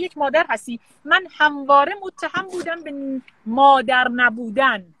آیا تو یک مادر هستی؟ من همواره متهم بودم به مادر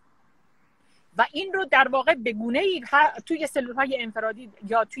نبودن و این رو در واقع به گونه‌ای توی سلول‌های انفرادی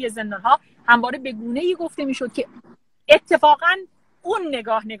یا توی زندان‌ها همواره به گونه‌ای گفته میشد که اتفاقاً اون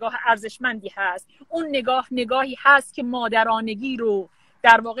نگاه ارزشمندی هست، اون نگاهی هست که مادرانگی رو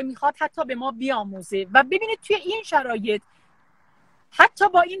در واقع میخواد حتی به ما بیاموزه. و ببینید توی این شرایط حتی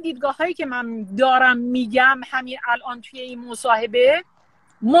با این دیدگاه‌هایی که من دارم میگم همین الان توی این مصاحبه،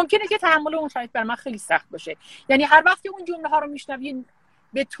 ممکنه که تحمل اون شرایط بر من خیلی سخت باشه. یعنی هر وقت اون جمله ها رو میشنوین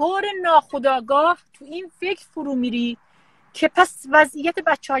به طور ناخودآگاه تو این فکر فرو میری که پس وضعیت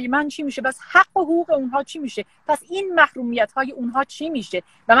بچهای من چی میشه، پس حق و حقوق اونها چی میشه، پس این محرومیت های اونها چی میشه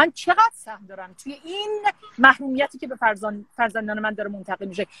و من چقدر سهم دارم توی این محرومیتی که به فرزندان من داره منتقل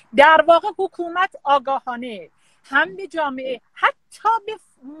میشه. در واقع حکومت آگاهانه هم به جامعه، حتی به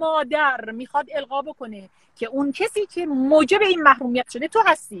مادر میخواد القا بکنه که اون کسی که موجب این محرومیت شده تو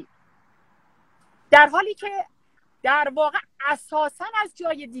هستی، در حالی که در واقع اساساً از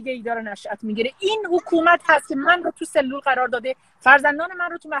جای دیگه ای داره نشأت میگیره. این حکومت هست که من رو تو سلول قرار داده، فرزندان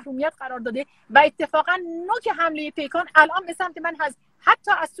من رو تو محرومیت قرار داده و اتفاقاً نوک حمله پیکان الان به سمت من هست،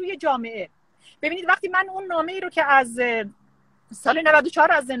 حتی از سوی جامعه. ببینید وقتی من اون نامه‌ای رو که از سال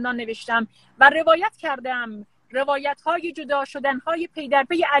 94 از زندان نوشتم و روایت کردم، روایت‌های جدا شدن‌های پی در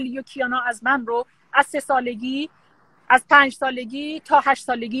پی علی و کیانا از من رو از 3 سالگی، از 5 سالگی تا 8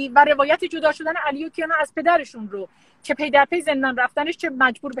 سالگی و روایت جدا شدن علی و کیانا از پدرشون رو چه پی در پی زندان رفتنش چه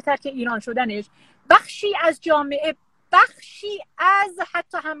مجبور به ترک ایران شدنش، بخشی از جامعه، بخشی از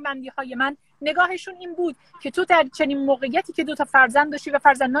حتی همبندی‌های من نگاهشون این بود که تو در چنین موقعیتی که 2 تا فرزند داشتی و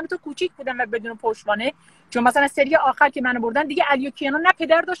فرزندان تو کوچیک بودن و بدون پشتوانه، چون مثلا سری آخر که منو بردن دیگه علی و کیانا نه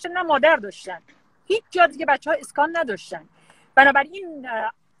پدر داشتن نه مادر داشتن، هیچ جا دیگه بچه‌ها اسکان نداشتن. بنابراین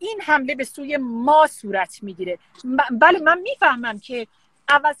این حمله به سوی ما صورت میگیره. بله من میفهمم که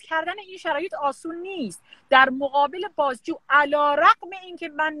عوض کردن این شرایط آسون نیست. در مقابل بازجو، علی‌رغم اینکه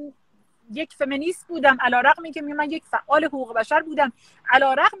من یک فمینیست بودم، علی‌رغم اینکه من یک فعال حقوق بشر بودم،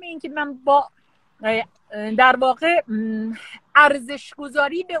 علی‌رغم اینکه من با در واقع ارزش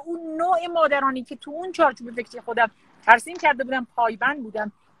گذاری به اون نوع مادرانی که تو اون چارچوب فکری خودم ترسیم کرده بودم پایبند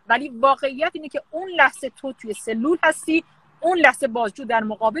بودم، ولی واقعیت اینه که اون لحظه تو توی سلول هستی، اون لحظه بازجو در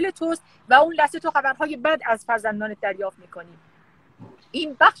مقابل توست و اون لحظه تو خبرهای بد از فرزندانت دریافت میکنی.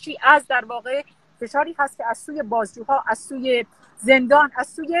 این بخشی از در واقع فشاری هست که از سوی بازجوها، از سوی زندان، از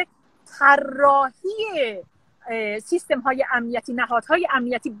سوی طراحی سیستم های امنیتی، نهادهای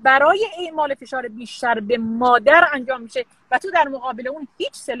امنیتی برای اعمال فشار بیشتر به مادر انجام میشه و تو در مقابل اون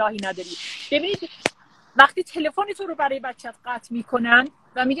هیچ سلاحی نداری. ببینید وقتی تلفن تو رو برای بچت قطع میکنن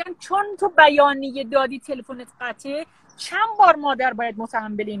و میگن چون تو بیانیه دادی تلفنت قطعه، چند بار مادر باید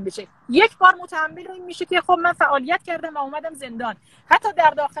متحمل این بشه؟ یک بار متحمل این میشه که خب من فعالیت کردم و اومدم زندان. حتی در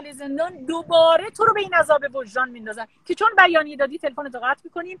داخل زندان دوباره تو رو به این عذاب وجدان میندازن که چون بیانیه دادی تلفنت رو قطع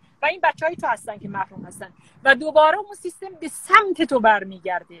میکنیم و این بچهای تو هستن که محروم هستن و دوباره اون سیستم به سمت تو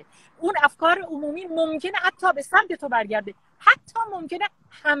برمیگرده. اون افکار عمومی ممکنه حتی به سمت تو برگرده، حتی ممکنه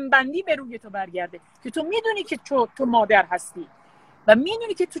همبندی به روی تو برگرده که تو میدونی که تو مادر هستی و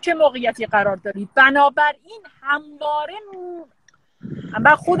میدونی که تو چه موقعیتی قرار داری. بنابراین همواره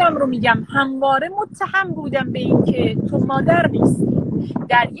من خودم رو میگم، همواره متهم بودم به این که تو مادر نیستی.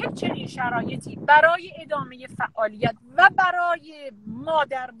 در یک چنین شرایطی برای ادامه فعالیت و برای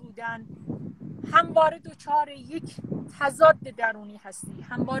مادر بودن همواره دچار یک تضاد درونی هستی،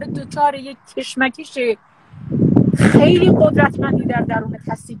 همواره دچار یک کشمکش خیلی قدرتمندی در درونت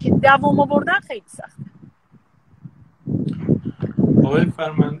هستی که دوام آوردن خیلی سخته. آقای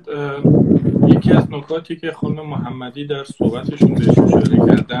فرمند، یکی از نکاتی که خانم محمدی در صحبتشون بهش اشاره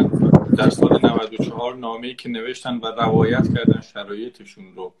کردن، در سال 94 نامه‌ای که نوشتن و روایت کردن شرایطشون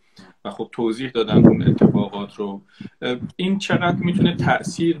رو و خب توضیح دادن اون اتفاقات رو، این چقدر میتونه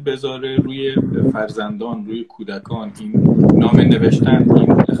تأثیر بذاره روی فرزندان، روی کودکان، این نامه نوشتن،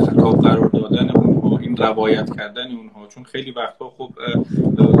 این خطاب قرار دادن اونها، این روایت کردن اونها؟ چون خیلی وقتا خب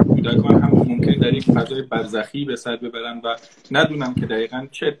کودکان هم ممکنه در یک فضای برزخی به سر ببرن و ندونم که دقیقاً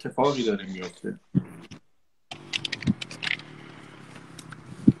چه اتفاقی داره میفته.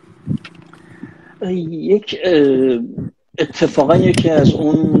 اتفاقا یکی از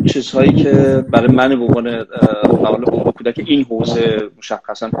اون چیزهایی که برای من به عنوان فعال حقوق کودک این حوزه،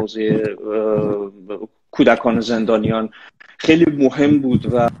 مشخصا حوزه کودکان زندانیان، خیلی مهم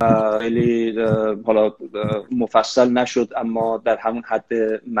بود و خیلی حالا مفصل نشد اما در همون حد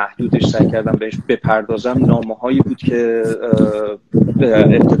محدودش سعی کردم بهش بپردازم، نامه‌هایی بود که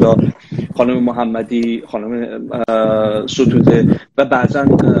ابتدا خانم محمدی، خانم ستوده و بعضا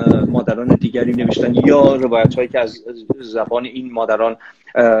مادران دیگری نوشتن یا روایت‌هایی که از زبان این مادران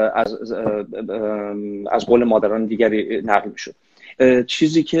از قول مادران دیگری نقل می‌شد.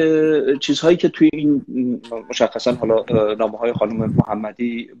 چیزهایی که توی این مشخصا حالا نامه‌های خانم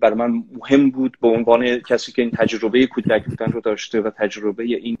محمدی برای من مهم بود به عنوان کسی که این تجربه کودک بودن رو داشته و تجربه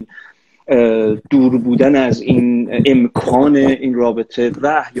این دور بودن از این امکان این رابطه و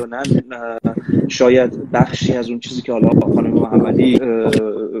احیانا شاید بخشی از اون چیزی که حالا خانم محمدی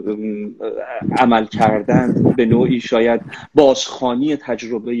عمل کردن به نوعی شاید بازخوانی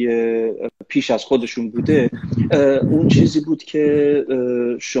تجربه پیش از خودشون بوده، اون چیزی بود که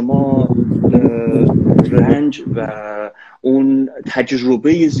شما رنج و اون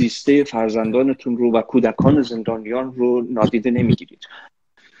تجربه زیسته فرزندانتون رو و کودکان زندانیان رو نادیده نمیگیرید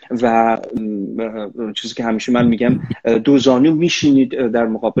و چیزی که همیشه من میگم دوزانو میشینید در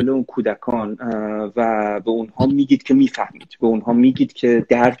مقابل اون کودکان و به اونها میگید که میفهمید، به اونها میگید که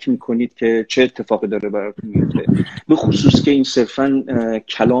درک میکنید که چه اتفاقی داره براتون میفته، به خصوص که این صرفا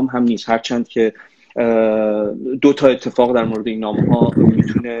کلام هم نیست، هرچند که دو تا اتفاق در مورد این نامه ها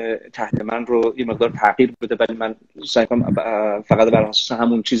میتونه تحت من رو یه مقدار تغییر بده، ولی من سعی کنم فقط بر اساس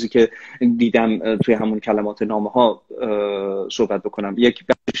همون چیزی که دیدم توی همون کلمات نامه ها صحبت بکنم. یک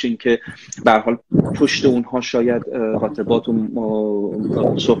بخش این که به هر حال پشت اونها شاید خاطبات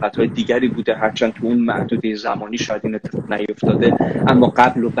و صحبت های دیگری بوده، هرچند تو اون محدوده زمانی شاید این اتفاق نیفتاده، اما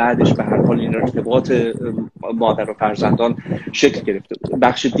قبل و بعدش به هر حال این ارتباط مادر و فرزندان شکل گرفته بوده.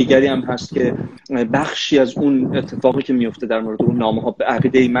 بخش دیگری هم هست که بخشی از اون اتفاقی که میفته در مورد اون نامه ها، به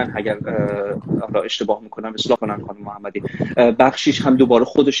عقیده من اگر اشتباه میکنم اصلاح کنم خانم محمدی، بخشیش هم دوباره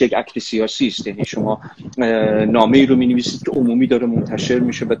خودش یک اکت سیاسی است. یعنی شما نامه ای رو مینویسید که عمومی داره منتشر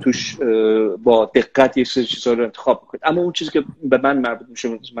میشه و توش با دقت یک سری چیزا رو انتخاب میکنید، اما اون چیزی که به من مربوط میشه،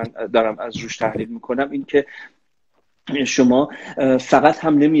 من دارم از روش تحلیل میکنم، این که شما فقط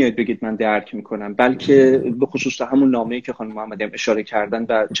هم نمیاید بگید من درک میکنم، بلکه به خصوص همون نامه‌ای که خانم محمدی هم اشاره کردن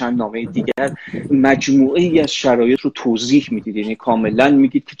و چند نامه دیگر مجموعه ای از شرایط رو توضیح میدید، یعنی کاملا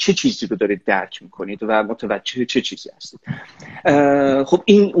میگید که چه چیزی رو دارید درک میکنید و متوجه چه چیزی هستید. خب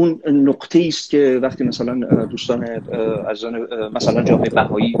این اون نقطه است که وقتی مثلا دوستان عزیزان مثلا جامعه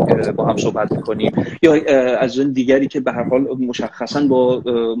بهایی با هم صحبت میکنیم یا عزیزان دیگری که به هر حال مشخصا با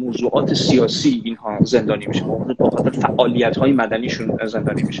موضوعات سیاسی اینها زندانی میشن، با خاطر فعالیت‌های مدنیشون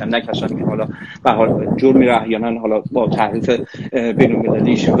زندانی میشن، نه کسانی که حالا به حال جرمی را احیانا حالا با تعریف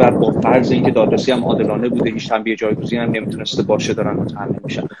بین‌المللیش و با فرض اینکه دادرسی هم عادلانه بوده، هیچ تنبیه جایگزین هم نمیتونسته باشه، دارن متحمل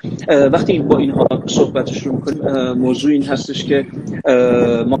میشن. وقتی با اینها صحبتش رو میکنیم، موضوع این هستش که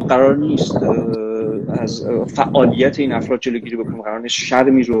ما قرار نیست از فعالیت این افراد جلوگیری بکنیم، قرار نیست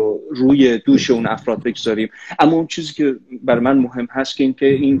شرمی رو روی دوش اون افراد بگذاریم، اما اون چیزی که برای من مهم هست که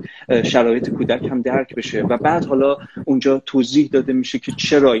این شرایط کودک هم درک بشه و بعد حالا اونجا توضیح داده میشه که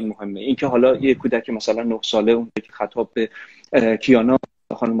چرا این مهمه. این که حالا یه کودک مثلا 9 ساله اون که خطاب به کیانا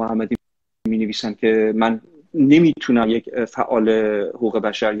خانم محمدی می‌نویسن که من نمیتونم یک فعال حقوق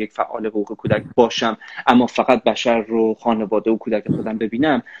بشر، یک فعال حقوق کودک باشم، اما فقط بشر رو، خانواده و کودک خودم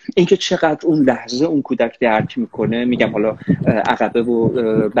ببینم. اینکه چقدر اون لحظه اون کودک درک میکنه، میگم حالا عقبه و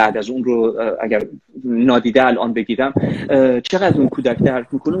بعد از اون رو اگر نادیده الان بگیرم، چقدر اون کودک درک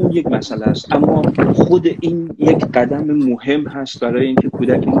میکنه اون یک مسئله است، اما خود این یک قدم مهم هست برای اینکه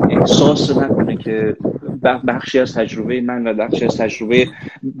کودک احساس نکنه که بخشی از تجربه من و بخشی از تجربه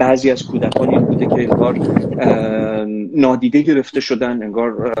بعضی از کودکان این بوده که انگار نادیده گرفته شدن،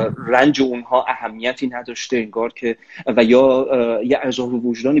 انگار رنج اونها اهمیتی نداشته، انگار که و یا یه عذاب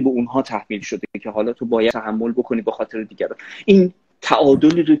وجدانی به اونها تحمیل شده که حالا تو باید تحمل بکنی به خاطر دیگران. این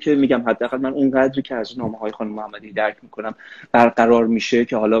تعادلی رو که میگم حداقل من اون قدری که از نامه‌های خانم محمدی درک میکنم برقرار میشه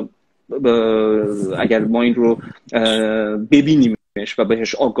که حالا اگر ما این رو ببینیم و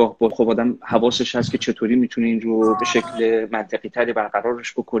بهش آگاه بود، خب آدم حواسش هست که چطوری میتونه این رو به شکل منطقی تری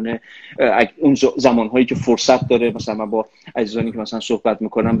برقرارش بکنه. اون زمانهایی که فرصت داره، مثلا من با عزیزانی که مثلا صحبت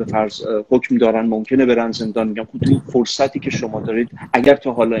میکنم به فرض حکم دارن ممکنه برن زندان، میگم خب این فرصتی که شما دارید اگر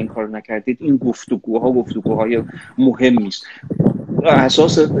تا حالا این کار نکردید، این گفتگوهای مهمی است.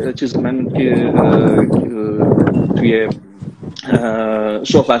 اساس چیز من که توی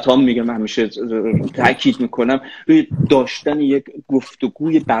صحبت هم میگم همیشه تاکید میکنم روی داشتن یک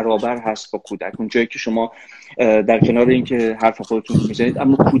گفتگوی برابر هست با کودک. اون جایی که شما در کنار اینکه حرف خودتون رو میزنید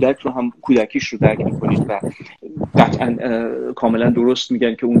اما کودک رو هم کودکیش رو درک میکنید و قطعا کاملا درست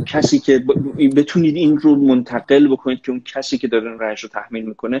میگن که اون کسی که بتونید این رو منتقل بکنید که اون کسی که داره رنج رو تحمیل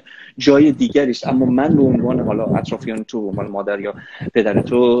میکنه جای دیگری است، اما من به عنوان حالا اطرافیان تو، به عنوان مادر یا پدر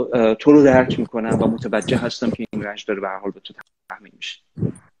تو رو درک میکنم و متوجه هستم که این رنج داره به هر حال به تو تحمیل میشه.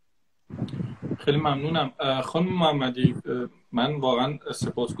 خیلی ممنونم خانم محمدی. من واقعا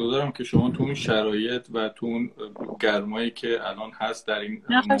سپاسگزارم که شما تو اون شرایط و تو اون گرمایی که الان هست در این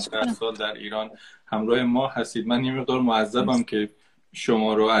 19 سال در ایران همراه ما هستید. من یه مقدار معذبم که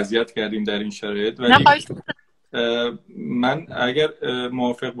شما رو اذیت کردیم در این شرایط، ولی من اگر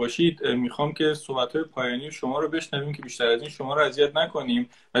موافق باشید میخوام که صحبت‌های پایانی شما رو بشنویم که بیشتر از این شما رو اذیت نکنیم،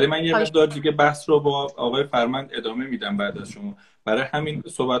 ولی من یه مقدار دیگه بحث رو با آقای فرمند ادامه میدم بعد از شما. برای همین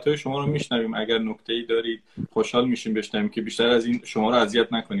صحبت‌های شما رو میشنویم، اگر نکته‌ای دارید خوشحال میشیم بشنویم که بیشتر از این شما رو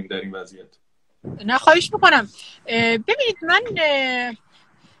اذیت نکنیم در این وضعیت. نه خواهش میکنم. ببینید من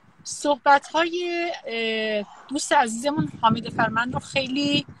صحبت‌های دوست عزیزمون حامد فرمند رو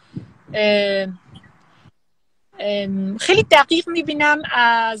خیلی خیلی دقیق میبینم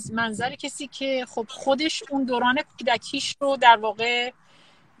از منظر کسی که خب خودش اون دوران کودکیش رو در واقع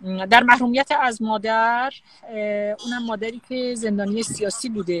در محرومیت از مادر، اونم مادری که زندانی سیاسی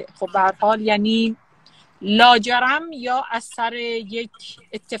بوده، خب به هر حال یعنی لاجرم یا از سر یک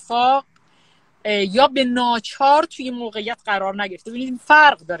اتفاق یا به ناچار توی موقعیت قرار نگرفته. ببینید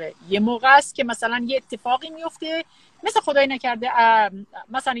فرق داره، یه موقع است که مثلا یه اتفاقی میفته مثل خدای نکرده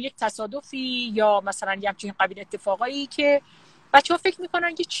مثلا یک تصادفی یا مثلا یه همچین قبیل اتفاقایی که بچه‌ها فکر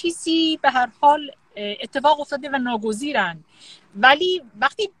میکنن که چیزی به هر حال اتفاق افتاده و ناگزیرن، ولی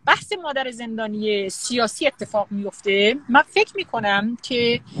وقتی بحث مادر زندانی سیاسی اتفاق میفته من فکر میکنم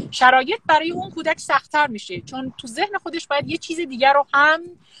که شرایط برای اون کودک سخت‌تر میشه، چون تو ذهن خودش باید یه چیز دیگر رو هم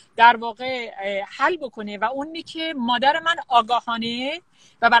در واقع حل بکنه و اونه که مادر من آگاهانه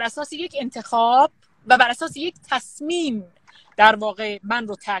و بر اساس یک انتخاب و بر اساس یک تصمیم در واقع من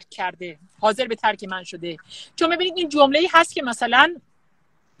رو ترک کرده، حاضر به ترک من شده. چون ببینید این جمله‌ای هست که مثلا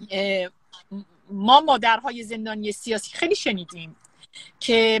ما مادرهای زندانی سیاسی خیلی شنیدیم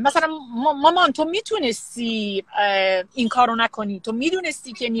که مثلا مامان تو میتونستی این کارو نکنی، تو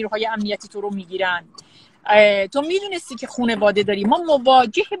میدونستی که نیروهای امنیتی تو رو میگیرن، تو میدونستی که خانواده داری. ما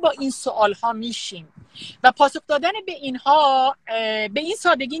مواجه با این سوال ها میشیم و پاسخ دادن به اینها به این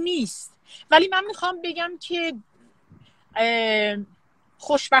سادگی نیست. ولی من میخوام بگم که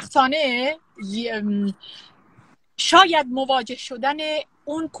خوشبختانه شاید مواجه شدن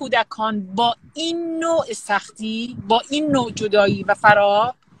اون کودکان با این نوع سختی، با این نوع جدایی و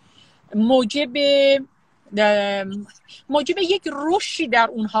فراق موجب یک رشدی در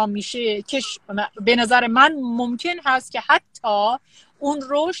اونها میشه که به نظر من ممکن هست که حتی اون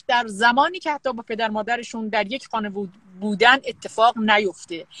رشد در زمانی که حتی با پدر مادرشون در یک خانه بودن اتفاق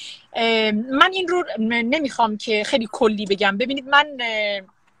نیفته. من این رو نمیخوام که خیلی کلی بگم. ببینید من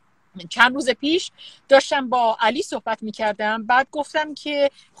چند روز پیش داشتم با علی صحبت میکردم، بعد گفتم که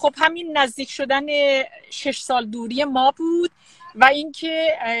خب همین نزدیک شدن 6 سال دوری ما بود و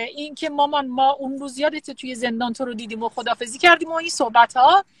اینکه مامان ما اون روز یادت توی زندان تو رو دیدیم و خداحافظی کردیم و این صحبت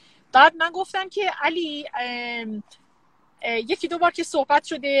ها. بعد من گفتم که علی یکی دو بار که صحبت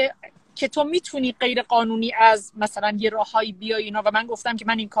شده که تو میتونی غیر قانونی از مثلا یه راههایی بیای اینا و من گفتم که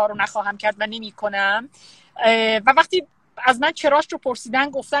من این کار رو نخواهم کرد و نمی کنم و وقتی از من چراش رو پرسیدن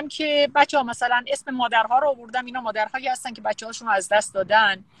گفتم که بچه‌ها مثلا اسم مادرها رو آوردم، اینا مادرهایی هستن که بچه‌هاشون رو از دست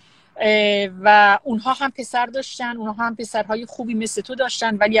دادن و اونها هم پسر داشتن، اونها هم پسرهای خوبی مثل تو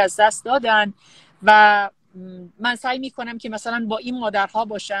داشتن ولی از دست دادن و من سعی میکنم که مثلا با این مادرها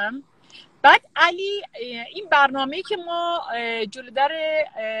باشم. بعد علی این برنامه‌ای که ما جلو در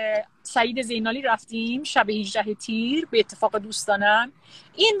سعید زینالی رفتیم شب 18 تیر به اتفاق دوستانم،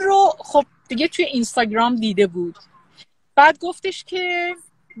 این رو خب دیگه توی اینستاگرام دیده بود. بعد گفتش که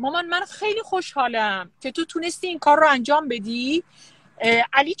مامان من خیلی خوشحالم که تو تونستی این کار رو انجام بدی.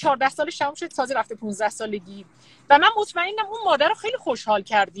 علی 14 سالش تموم شد، تازه رفته 15 سالگی و من مطمئنم اون مادر رو خیلی خوشحال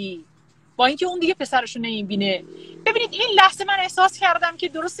کردی با اینکه اون دیگه پسرشو نمیبینه. ببینید این لحظه من احساس کردم که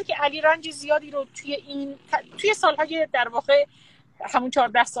درسته که علی رنج زیادی رو توی سالهای در واقع همون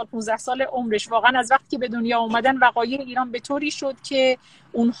 14 سال 15 سال عمرش واقعا از وقتی که به دنیا اومدن وقایع ایران به طوری شد که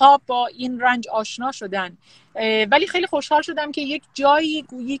اونها با این رنج آشنا شدن، ولی خیلی خوشحال شدم که یک جایی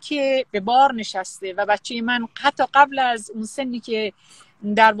گویی که به بار نشسته و بچه من حتی قبل از اون سنی که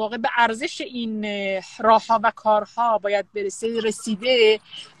در واقع به ارزش این راهها و کارها باید برسه رسیده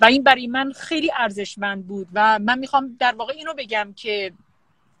و این برای من خیلی ارزشمند بود. و من میخوام در واقع اینو بگم که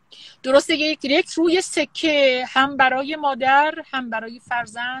درسته یک روی سکه هم برای مادر هم برای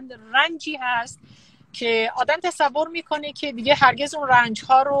فرزند رنجی هست که آدم تصور میکنه که دیگه هرگز اون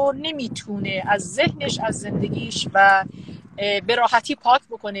رنجها رو نمیتونه از ذهنش از زندگیش و به راحتی پاک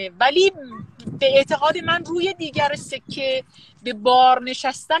بکنه، ولی به اعتقاد من روی دیگر سکه به بار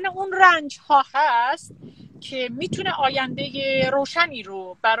نشستن اون رنجها هست که میتونه آینده روشنی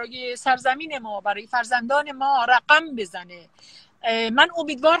رو برای سرزمین ما برای فرزندان ما رقم بزنه. من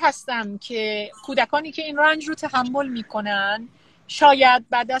امیدوار هستم که کودکانی که این رنج رو تحمل میکنن شاید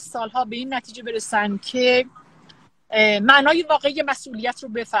بعد از سالها به این نتیجه برسن که معنای واقعی مسئولیت رو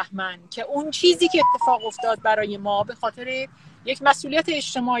بفهمن که اون چیزی که اتفاق افتاد برای ما به خاطر یک مسئولیت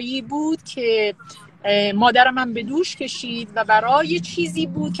اجتماعی بود که مادر من به دوش کشید و برای چیزی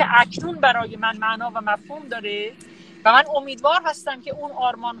بود که اکنون برای من معنا و مفهوم داره و من امیدوار هستم که اون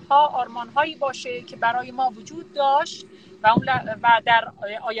آرمانهایی باشه که برای ما وجود داشت و در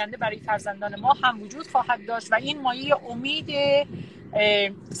آینده برای فرزندان ما هم وجود خواهد داشت و این مایه امید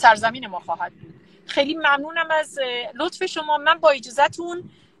سرزمین ما خواهد بود. خیلی ممنونم از لطف شما. من با اجازهتون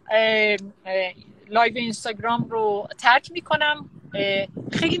لایو اینستاگرام رو ترک میکنم.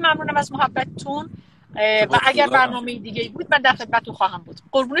 خیلی ممنونم از محبتتون. و اگر برنامه دیگه بود من در خدمتتون خواهم بود.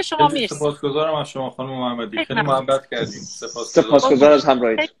 قربون شما، مرسی. سپاسگزارم از شما خانم محمدی، خیلی محبت کردیم. سپاسگزار از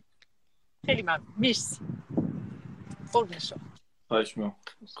همراهیت. خیلی ممنون، مرسی. قربون شما. خواهش می‌کنم.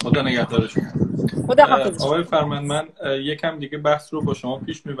 خدا نگهدارشون. خدا حافظ. آقای فرمند، من یکم دیگه بحث رو با شما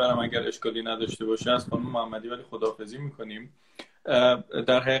پیش میبرم اگر اشکالی نداشته باشه از خانم محمدی، ولی خداحافظی میکنیم.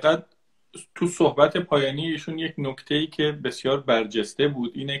 در حقیقت تو صحبت پایانی ایشون یک نکته‌ای که بسیار برجسته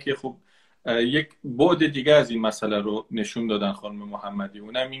بود اینه که خب یک بعد دیگه از این مسئله رو نشون دادن خانم محمدی،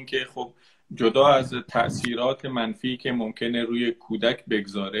 اونم این که خب جدا از تأثیرات منفی که ممکنه روی کودک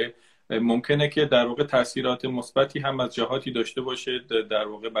بگذاره، ممکنه که در واقع تأثیرات مثبتی هم از جهاتی داشته باشه در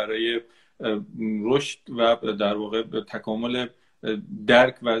واقع برای رشد و در واقع تکامل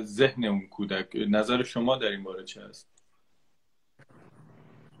درک و ذهن اون کودک. نظر شما در این باره چه است؟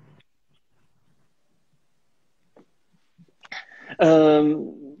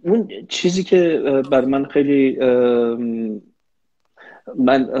 اون چیزی که بر من خیلی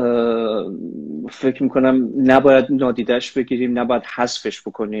من فکر میکنم نباید نادیدش بگیریم، نباید حذفش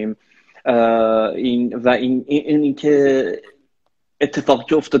بکنیم، این که اتفاقی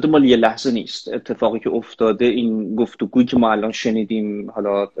که افتاده مال یه لحظه نیست. اتفاقی که افتاده، این گفتگویی که ما الان شنیدیم،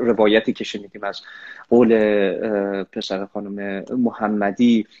 حالا روایتی که شنیدیم از قول پسر خانم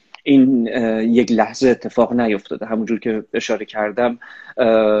محمدی، این یک لحظه اتفاق نیفتاده. همونجور که اشاره کردم،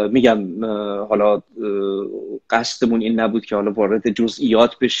 میگم حالا قصدمون این نبود که حالا وارد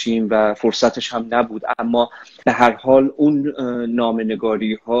جزئیات بشیم و فرصتش هم نبود، اما به هر حال اون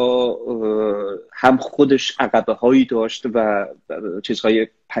نامه‌نگاری ها هم خودش عقبه هایی داشت و چیزهای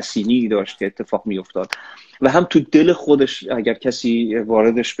پسینی داشت که اتفاق میافتاد، و هم تو دل خودش اگر کسی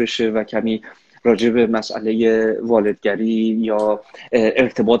واردش بشه و کمی راجع به مسئله والدگری یا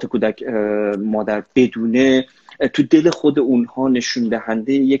ارتباط کودک مادر بدونه، تو دل خود اونها نشون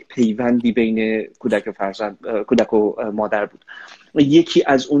دهنده یک پیوندی بین کودک و مادر بود. یکی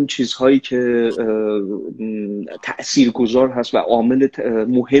از اون چیزهایی که تأثیرگذار هست و عامل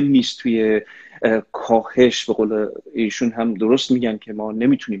مهمی است توی کاهش، به قول ایشون هم درست میگن که ما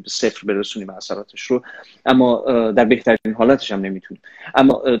نمیتونیم به صفر برسونیم اثراتش رو، اما در بهترین حالتش هم نمیتونیم،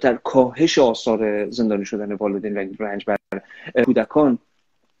 اما در کاهش آثار زندانی شدن والدین و رنج بر کودکان،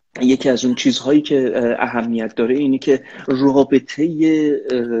 یکی از اون چیزهایی که اهمیت داره اینی که رابطه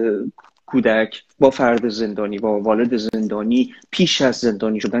کودک با فرد زندانی، با والد زندانی پیش از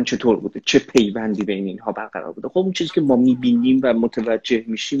زندانی شدن چطور بوده، چه پیوندی بین اینها برقرار بوده. خب اون چیزی که ما میبینیم و متوجه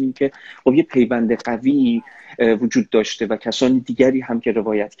میشیم این که خب یه پیوند قوی وجود داشته و کسان دیگری هم که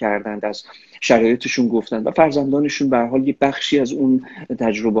روایت کردند از شرایطشون گفتند و فرزندانشون به هر حال یه بخشی از اون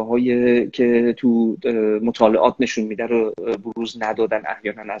تجربه هایی که تو مطالعات نشون میده رو بروز ندادن،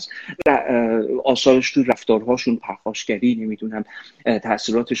 احیانا از آثارش تو رفتارهاشون، پرخاشگری، نمیدونم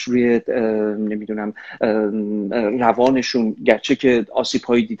تاثیراتش روی نمیدونم روانشون، گرچه که آسیب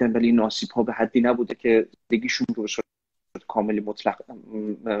هایی دیدن ولی این آسیب ها به حدی نبوده که زندگیشون رو کاملی مطلق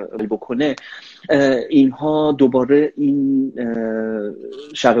بکنه. اینها دوباره این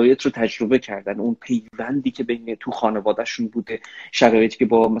شرایط رو تجربه کردن، اون پیوندی که بین تو خانوادهشون بوده، شرایطی که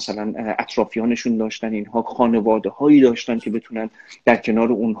با مثلا اطرافیانشون داشتن، اینها خانواده هایی داشتن که بتونن در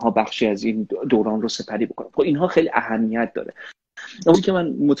کنار اونها بخشی از این دوران رو سپری بکنن. خب اینها خیلی اهمیت داره. اونی که من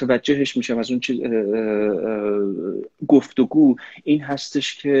متوجهش میشم از اون گفتگو این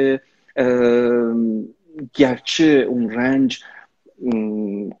هستش که گرچه اون رنج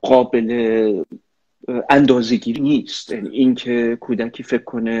قابل اندازه‌گیری نیست، این که کودکی فکر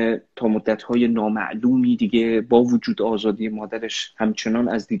کنه تا مدت‌های نامعلومی دیگه با وجود آزادی مادرش همچنان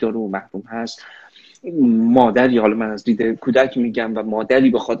از دیدار او محروم هست، مادری، حالا من از دید کودک میگم، و مادری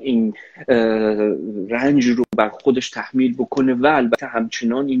بخواد این رنج رو بر خودش تحمیل بکنه و البته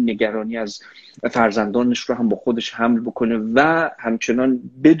همچنان این نگرانی از فرزندانش رو هم با خودش حمل بکنه و همچنان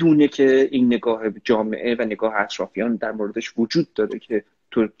بدونه که این نگاه جامعه و نگاه اطرافیان در موردش وجود داره که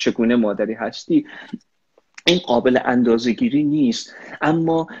تو چگونه مادری هستی، این قابل اندازه‌گیری نیست.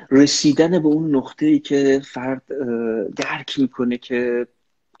 اما رسیدن به اون نقطه‌ای که فرد درک میکنه که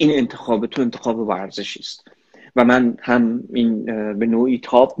این انتخاب تو انتخاب ورزشی است و من هم این به نوعی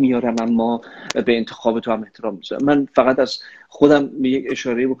تاب میارم اما به انتخاب تو هم احترام میذارم. من فقط از خودم یک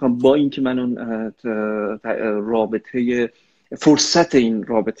اشاره بکنم، با اینکه من اون فرصت این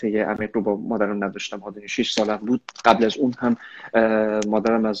رابطه عمیق رو با مادرم نداشتم، حدود 6 سالم بود، قبل از اون هم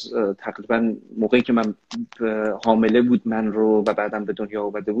مادرم از تقریبا موقعی که من حامله بود من رو و بعدم به دنیا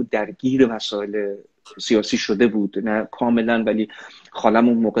آورده بود درگیر مسائل سیاسی شده بود، نه کاملا، ولی خالم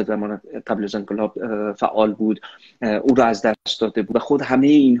اون موقع زمان قبل از انقلاب فعال بود، او رو از دست داده بود و خود همه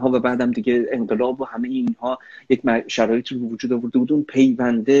اینها و بعدم دیگه انقلاب و همه اینها یک شرایطی رو وجود آورده بود. اون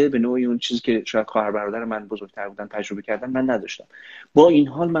پیونده به نوعی اون چیزی که شاید خواهر برادر من بزرگتر بودن تجربه کردن من نداشتم. با این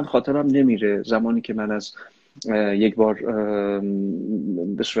حال من خاطرم نمیره زمانی که من از یک بار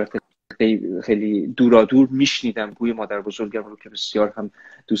به صورت خیلی دورادور میشنیدم گوی مادر بزرگم رو که بسیار هم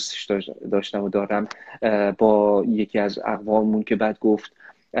دوستش داشتم و دارم، با یکی از اقوامون که بعد گفت،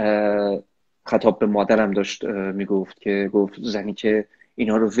 خطاب به مادرم داشت میگفت که گفت زنی که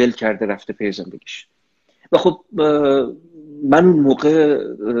اینا رو ول کرده رفته پی زندگیش. و خب من اون موقع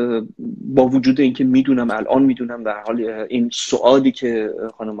با وجود اینکه میدونم، الان میدونم در حال این سوالی که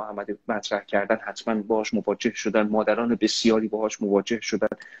خانم محمدی مطرح کردن حتما باهاش مواجه شدن، مادران بسیاری باهاش مواجه شدن،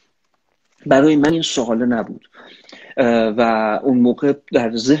 برای من این سواله نبود و اون موقع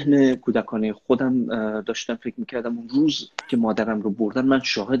در ذهن کودکانه خودم داشتم فکر میکردم اون روز که مادرم رو بردن من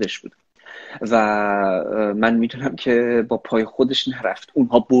شاهدش بودم و من میدونم که با پای خودش نرفت،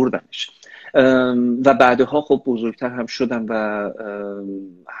 اونها بردنش. و بعدها خب بزرگتر هم شدم و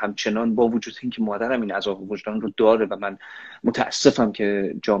همچنان با وجود اینکه مادرم این عذاب وجدان رو داره و من متاسفم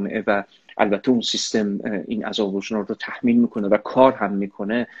که جامعه و البته اون سیستم این عذاب وجدان رو تحمیل میکنه و کار هم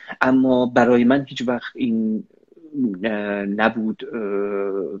میکنه، اما برای من هیچ وقت این نبود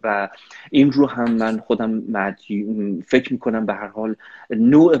و این رو هم من خودم فکر میکنم به هر حال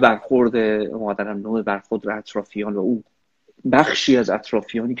نوع برخورد مادرم، نوع برخورد اطرافیان و او بخشی از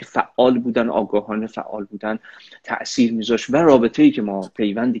اطرافیانی که فعال بودن، آگاهانه فعال بودن، تأثیر میذاشت و رابطه‌ای که ما،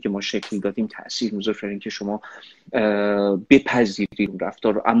 پیوندی که ما شکل دادیم تأثیر میذاشت این که شما بپذیرید اون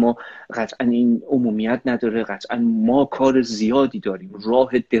رفتار رو. اما قطعا این عمومیت نداره، قطعا ما کار زیادی داریم،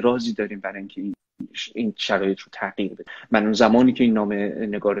 راه درازی داریم برای اینکه این شرایط رو تغییر بده. من اون زمانی که این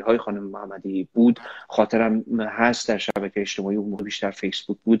نامه‌نگاری های خانم محمدی بود خاطرم هست در شبکه اجتماعی، اون موقع بیشتر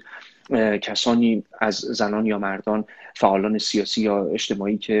فیسبوک بود، کسانی از زنان یا مردان، فعالان سیاسی یا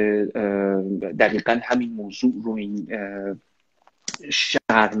اجتماعی که دقیقاً همین موضوع رو، این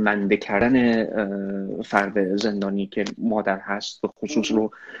شرمنده کردن فرد زندانی که مادر هست به خصوص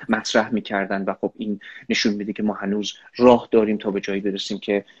رو مطرح میکردن و خب این نشون میده که ما هنوز راه داریم تا به جایی برسیم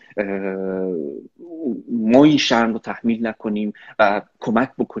که ما این شرم رو تحمیل نکنیم و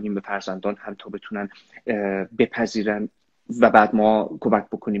کمک بکنیم به فرزندان هم تا بتونن بپذیرن و بعد ما کمک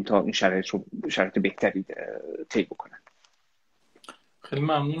بکنیم تا این شرایط بهتری طی بکنن. خیلی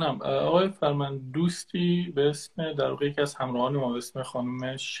ممنونم. آقای فرمند، دوستی به اسم در واقع یکی از همراهان ما به اسم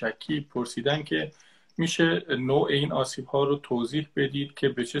خانم شکیب پرسیدن که میشه نوع این آسیب ها رو توضیح بدید که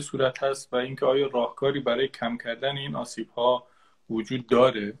به چه صورت هست و اینکه آیا راهکاری برای کم کردن این آسیب ها وجود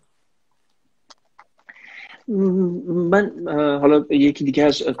داره؟ من حالا یکی دیگه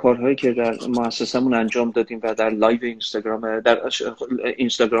از کارهایی که در موسسمون انجام دادیم و در لایو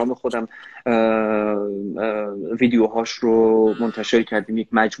اینستاگرام خودم ویدیوهاش رو منتشر کردیم. یک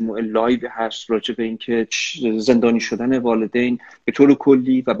مجموعه لایو هست راجع به اینکه زندانی شدن والدین به طور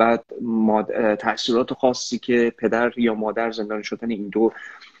کلی و بعد تأثیرات خاصی که پدر یا مادر زندانی شدن این دو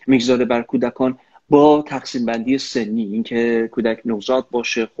میگذاره بر کودکان، با تقسیم بندی سنی، اینکه کودک نوزاد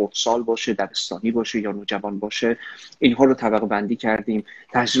باشه، خردسال باشه، دبستانی باشه یا نوجوان باشه، اینها رو طبقه بندی کردیم.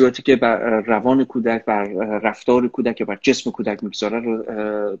 تاثیراتی که بر روان کودک، بر رفتار کودک یا بر جسم کودک میگذاره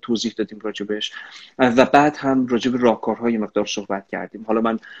رو توضیح دادیم راجبش و بعد هم راجب راهکارهای مقدار صحبت کردیم. حالا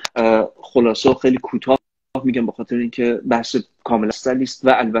من خلاصه خیلی کوتاه میگم به خاطر اینکه بحث کاملا است و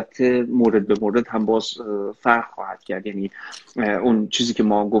البته مورد به مورد هم باز فرق خواهد کرد. یعنی اون چیزی که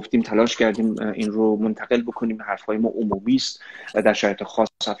ما گفتیم تلاش کردیم این رو منتقل بکنیم، حرفای ما عمومی است، در شرایط خاص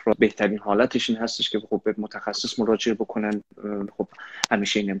افراد بهترین حالتش این هستش که خب به متخصص مراجعه بکنن، خب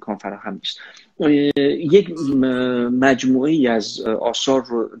همیشه این امکان فراهم نیست. یک مجموعه ای از آثار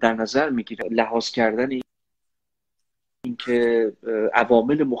رو در نظر میگیره، لحاظ کردن اینکه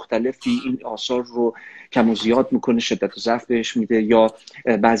عوامل مختلفی این آثار رو کم و زیاد میکنه، شدت و ضعف بهش میده، یا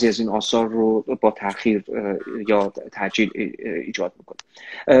بعضی از این آثار رو با تأخیر یا تعجیل ایجاد میکنه.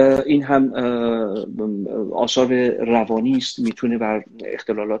 این هم آثار روانی است، میتونه بر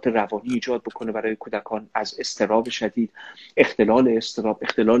اختلالات روانی ایجاد بکنه برای کودکان، از اضطراب شدید، اختلال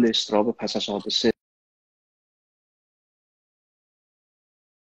اضطراب پس از حادثه،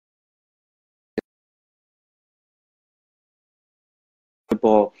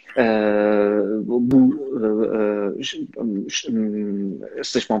 با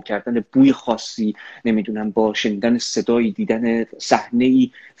استشمام کردن بوی خاصی، نمیدونم با شنیدن صدایی، دیدن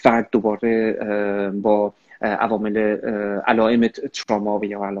صحنه‌ای، فرد دوباره با عوامل علائم تراما و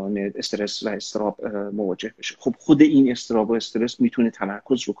یا علائم استرس و اضطراب مواجه بشه. خب خود این اضطراب و استرس میتونه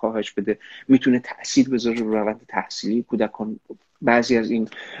تمرکز رو کاهش بده، میتونه تاثیر بذاره رو روند تحصیلی کودکان. بعضی از این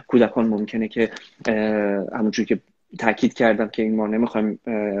کودکان ممکنه که همونجوری که تاکید کردم که این ما نمیخوایم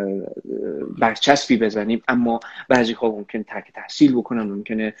برچسبی بزنیم، اما بعضی ها ممکنه ترک تحصیل بکنن،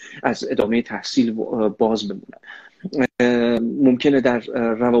 ممکنه از ادامه تحصیل باز بمونن، ممکنه در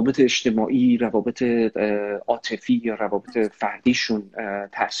روابط اجتماعی، روابط عاطفی یا روابط فردیشون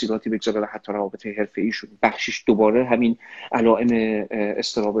تأثیراتی بگذاره و حتی روابط حرفه‌ایشون. بخشیش دوباره همین علائم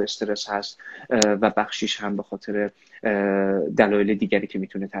اضطراب و استرس هست و بخشیش هم به خاطر دلایل دیگری که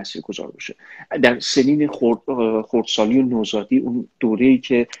میتونه تاثیرگذار باشه. در سنین خردسالی و نوزادی، اون دوره‌ای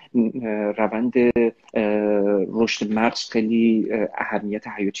که روند رشد مغز خیلی اهمیت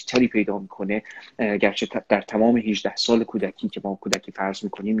حیاتی تری پیدا میکنه، گرچه در تمام 18 سال کودکی که ما کودکی فرض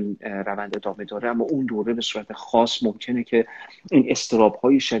میکنیم این روند ادامه داره، اما اون دوره به صورت خاص ممکنه که این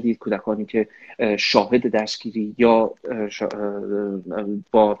اضطراب‌های شدید، کودکانی که شاهد دستگیری یا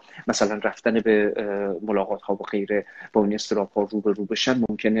با مثلا رفتن به ملاقات‌ها و غیره با این اضطراب‌ها روبرو بشن،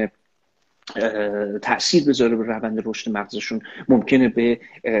 ممکنه تأثیر بذاره به روند رشد مغزشون، ممکنه به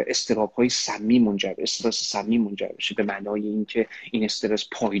اضطراب‌های سمی منجر، استرس سمی منجر بشه، به معنای اینکه این استرس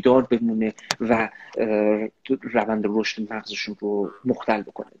پایدار بمونه و روند رشد مغزشون رو مختل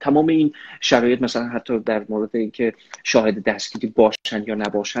بکنه. تمام این شرایط مثلا حتی در مورد اینکه شاهد دستگیری باشن یا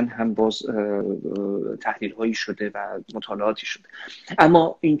نباشن هم باز تحلیل‌هایی شده و مطالعاتی شده.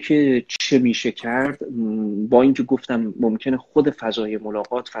 اما اینکه چه میشه کرد، با اینکه گفتم ممکنه خود فضای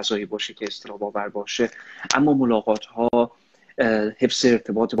ملاقات فضایی باشه که اضطراب آور باشه، اما ملاقات ها، حفظ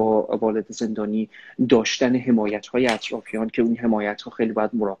ارتباط با والد زندانی، داشتن حمایت های اطرافیان که اون حمایت ها خیلی باید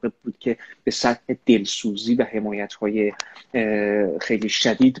مراقب بود که به سطح دلسوزی و حمایت های خیلی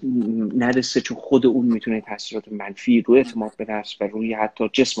شدید نرسه، چون خود اون میتونه تاثیرات منفی روی اعتماد به نفس و روی حتی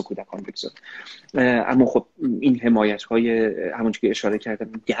جسم کودکان بگذاره. اما خب این حمایت های همونجوری که اشاره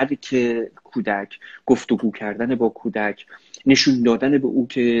کردم، درک کودک، گفتگو کردن با کودک، نشون دادن به او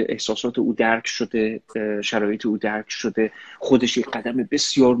که احساسات او درک شده، شرایط او درک شده، خودش یک قدم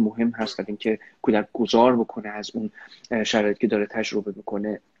بسیار مهم هست در اینکه کودک گذار بکنه از اون شرایطی که داره تجربه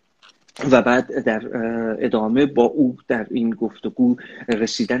میکنه و بعد در ادامه با او در این گفتگو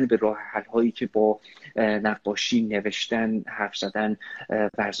رسیدن به راه حل هایی که با نقاشی، نوشتن، حرف زدن،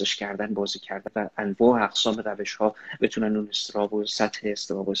 ورزش کردن، بازی کردن و انواع اقسام روش ها بتونن اون اضطراب و سطح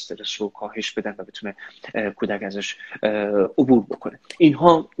اضطراب و استرس رو کاهش بدن و بتونه کودک ازش عبور بکنه.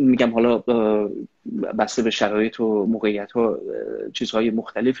 اینها میگم حالا بسته به شرایط و موقعیت ها چیزهای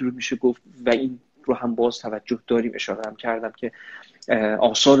مختلفی رو میشه گفت و این رو هم باز توجه داریم، اشاره هم کردم که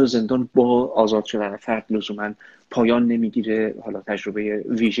آثار زندان با آزاد شدن فرد لزوما پایان نمیگیره. حالا تجربه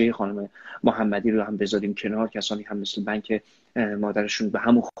ویژه خانم محمدی رو هم بذاریم کنار، کسانی هم مثل من که مادرشون به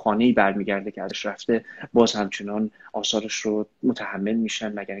همون خانه‌ای برمیگرده که ازش رفته، باز همچنان آثارش رو متحمل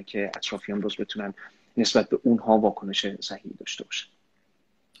میشن مگر اینکه اطرافیان باز بتونن نسبت به اونها واکنش صحیحی داشته باشن.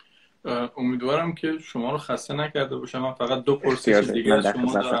 امیدوارم که شما رو خسته نکرده باشم. من فقط دو پرسش دیگه از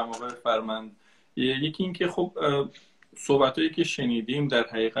شما دارم آقای فرمند. یکی این که خب صحبتایی که شنیدیم در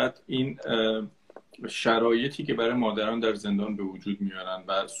حقیقت این شرایطی که برای مادران در زندان به وجود میارن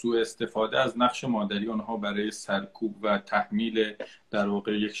و سوء استفاده از نقش مادری آنها برای سرکوب و تحمیل در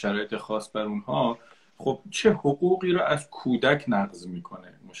واقع یک شرایط خاص بر اونها، خب چه حقوقی رو از کودک نقض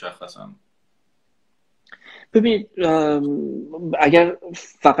میکنه مشخصا؟ ببینید، اگر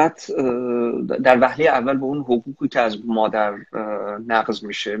فقط در وهله اول به اون حقوقی که از مادر نقض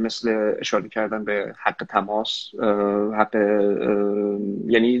میشه، مثل اشاره کردن به حق تماس، حق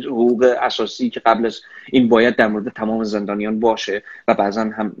یعنی حقوق اساسی که قبل از این باید در مورد تمام زندانیان باشه و بعضا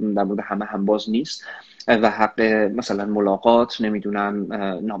هم در مورد همه هم باز نیست، و حق مثلا ملاقات، نمیدونم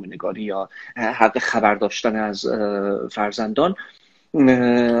نامه‌نگاری یا حق خبر داشتن از فرزندان،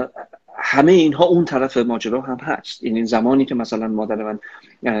 همه اینها اون طرف ماجرا هم هست. یعنی زمانی که مثلا مادر من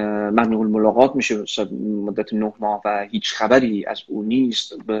ممنوع الملاقات میشه مدت 9 ماه و هیچ خبری از او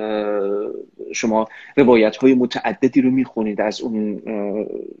نیست، شما روایت های متعددی رو میخونید از اون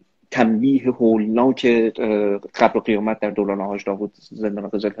تنبیه هولناک قبل قیامت در دوران حاج داوود زندان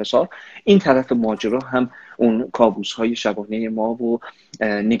قزل حصار. این طرف ماجرا هم اون کابوس های شبانه ما و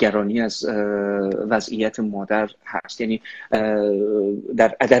نگرانی از وضعیت مادر هست. یعنی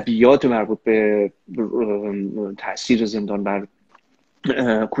در ادبیات مربوط به تأثیر زندان بر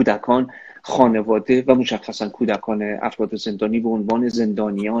کودکان خانواده و مشخصا کودکان افراد زندانی به عنوان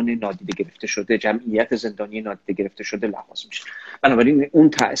زندانیان نادیده گرفته شده، جمعیت زندانی نادیده گرفته شده لحاظ میشه. بنابراین اون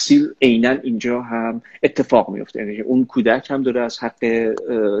تأثیر عیناً اینجا هم اتفاق میفته، یعنی اون کودک هم داره از حق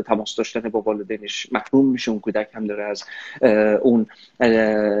تماس داشتن با والدینش محروم میشه، اون کودک هم داره از اون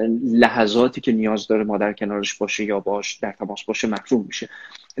لحظاتی که نیاز داره مادر کنارش باشه یا باش در تماس باشه محروم میشه.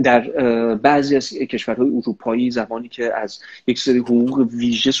 در بعضی از کشورهای اروپایی زمانی که از یک سری حقوق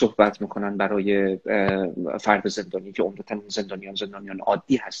ویژه صحبت میکنن برای فرد زندانی که عمدتاً زندانیان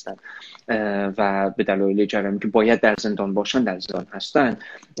عادی هستن و به دلایل جرمی که باید در زندان باشن در زندان هستن،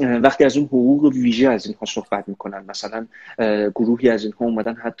 وقتی از اون حقوق ویژه از اینها صحبت میکنن، مثلا گروهی از اینها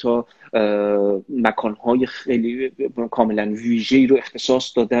اومدن حتی مکانهای خیلی کاملا ویژه‌ای رو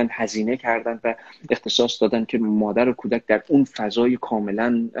اختصاص دادن، هزینه کردن و اختصاص دادن که مادر و کودک در اون فضای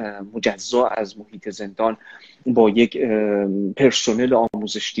کاملا مجزا از محیط زندان با یک پرسنل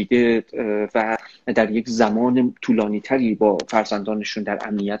آموزش دیده و در یک زمان طولانی تری با فرزندانشون در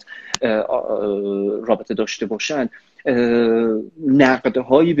امنیت رابطه داشته باشن.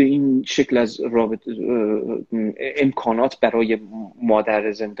 نقدهایی به این شکل از امکانات برای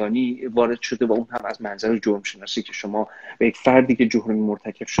مادر زندانی وارد شده و اون هم از منظر جرم شناسی که شما به یک فردی که جرم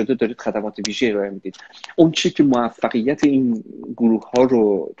مرتکب شده دارید خدمات ویژه ارائه میدید. اون چیزی که موفقیت این گروه ها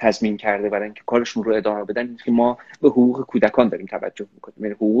رو تضمین کرده برای اینکه کارشون رو ادامه بدن اینه که ما به حقوق کودکان داریم توجه میکنیم،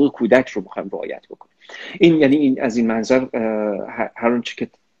 یعنی حقوق کودک رو میخوایم رعایت بکنیم. این یعنی این از این منظر هر اون چیزی که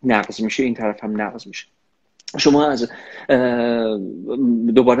نقض میشه این طرف هم نقض میشه. شما از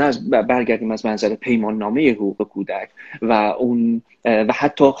دوباره از برگردیم از منظر پیمان نامه حقوق کودک و اون و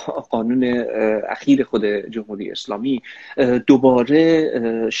حتی قانون اخیر خود جمهوری اسلامی،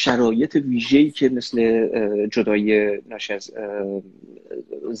 دوباره شرایط ویژه‌ای که مثل جدایی ناشی از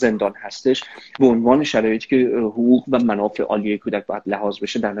زندان هستش به عنوان شرایطی که حقوق و منافع عالیه کودک باید لحاظ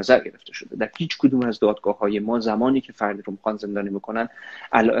بشه در نظر گرفته شده. در هیچ کدوم از دادگاه‌های ما زمانی که فردی رو میخوان زندانی میکنن،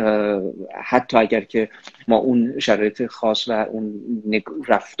 حتی اگر که ما اون شرایط خاص و اون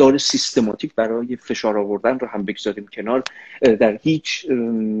رفتار سیستماتیک برای فشار آوردن رو هم بگذاریم کنار، در هیچ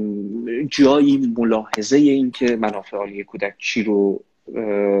جایی ملاحظه این که منافع عالی کودک چی رو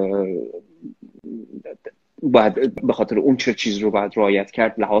باید به خاطر اون چه چیز رو باید رعایت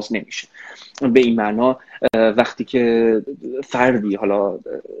کرد لحاظ نمیشه. به این معنا وقتی که فردی حالا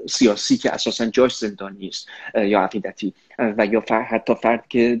سیاسی که اساساً جاش زندانی است یا عقیدتی و یا حتی فرد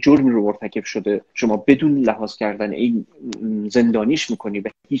که جرمی رو مرتکب شده، شما بدون لحاظ کردن این زندانیش میکنی و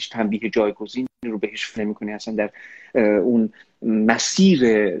هیچ تنبیه جایگزینی رو بهش نمیکنی، اصلا در اون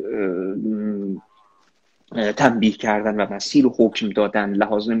مسیر تنبیه کردن و مسیر حکم دادن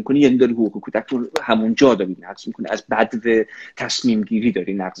لحاظ نمی‌کنی، یعنی داری حقوق کودک رو همون جا داری نقض می‌کنی، از بدو تصمیم گیری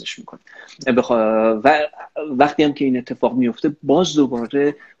داری نقضش می‌کنی. و وقتی هم که این اتفاق میفته باز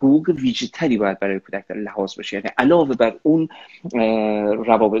دوباره حقوق ویژه‌تری باید برای کودک لحاظ بشه، یعنی علاوه بر اون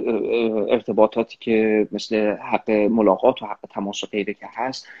روابط ارتباطاتی که مثل حق ملاقات و حق تماس و غیره که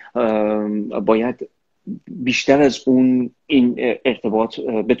هست، باید بیشتر از اون این ارتباط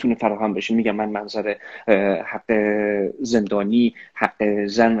بتونه فراهم بشه. میگم من منظر حق زندانی، حق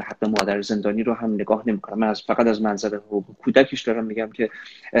زن و حق مادر زندانی رو هم نگاه نمی‌کنم. من فقط از منظر حقوق کودکش دارم میگم که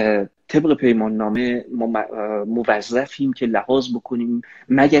طبق پیمان نامه ما موظفیم که لحاظ بکنیم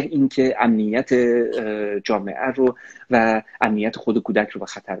مگر اینکه امنیت جامعه رو و امنیت خود کودک رو به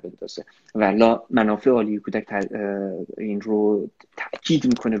خطر بندازه. والا منافع عالی کودک این رو تأکید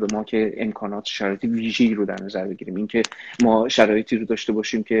میکنه به ما که امکانات شرایط ویژه‌ای رو در نظر بگیریم. اینکه ما شرایطی رو داشته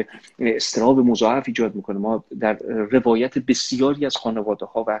باشیم که اضطراب مضاعف ایجاد میکنه. ما در روایت بسیاری از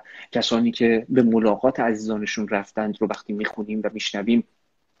خانواده‌ها و کسانی که به ملاقات عزیزانشون رفتند رو وقتی میخونیم و میشنویم،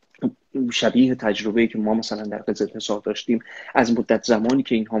 شبیه تجربه‌ای که ما مثلا در قضیه حساب داشتیم، از مدت زمانی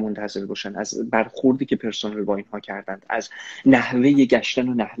که اینها منتظر باشن، از برخوردی که پرسنل با اینها کردند، از نحوه گشتن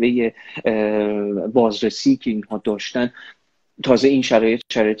و نحوه بازرسی که اینها داشتن. تازه این شرایطی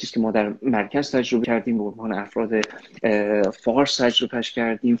است که ما در مرکز تجربه کردیم، به عنوان افراد فارس تجربهش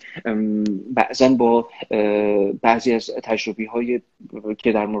کردیم، بعضا با بعضی از تجربی‌های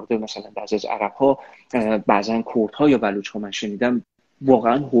که در مورد مثلا بعضی از عرب‌ها، بعضا کردها یا بلوچ‌ها من شنیدم،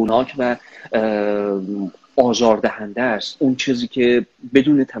 واقعا هولناک و آزاردهنده است. اون چیزی که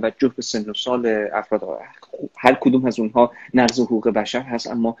بدون توجه به سن و سال افراد، هر کدوم از اونها نقض حقوق بشر هست،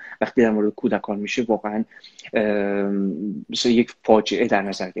 اما وقتی در مورد کودکان میشه واقعا مثل یک فاجعه در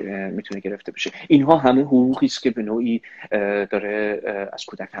نظر میتونه گرفته بشه. اینها همه حقوقی است که به نوعی داره از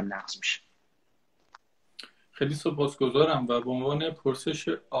کودک هم نقض میشه. خیلی سپاسگزارم. و به عنوان پرسش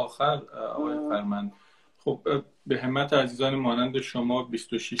آخر آقای فرمند، خب به همت عزیزان مانند شما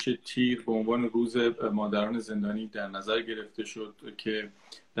 26 تیر به عنوان روز مادران زندانی در نظر گرفته شد که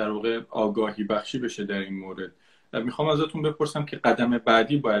در واقع آگاهی بخشی بشه در این مورد. میخوام ازتون بپرسم که قدم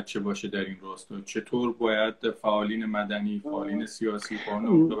بعدی باید چه باشه در این راستا؟ چطور باید فعالین مدنی، فعالین سیاسی، فعالین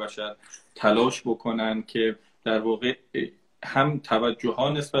حقوق بشر تلاش بکنن که در واقع هم توجه ها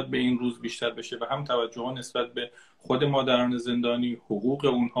نسبت به این روز بیشتر بشه و هم توجه ها نسبت به خود مادران زندانی، حقوق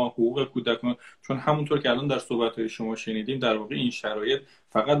اونها، حقوق کودکان، چون همونطور که الان در صحبت‌های شما شنیدیم در واقع این شرایط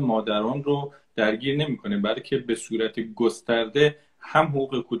فقط مادران رو درگیر نمی‌کنه، بلکه به صورت گسترده هم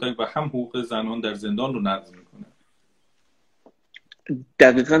حقوق کودک و هم حقوق زنان در زندان رو نقض می‌کنه.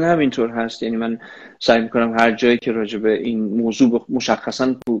 دقیقاً همینطور هست. یعنی من سعی میکنم هر جایی که راجع به این موضوع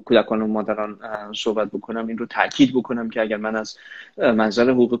مشخصاً کودکان و مادران صحبت بکنم این رو تاکید بکنم که اگر من از منظر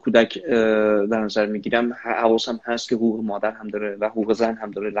حقوق کودک در نظر میگیرم، حواسم هست که حقوق مادر هم داره و حقوق زن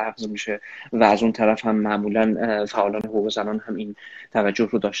هم داره لغو میشه و از اون طرف هم معمولاً فعالان حقوق زنان هم این توجه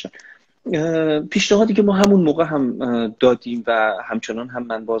رو داشتن. پیشنهادی که ما همون موقع هم دادیم و همچنان هم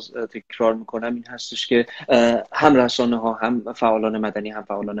من باز تکرار میکنم این هستش که هم رسانه ها، هم فعالان مدنی، هم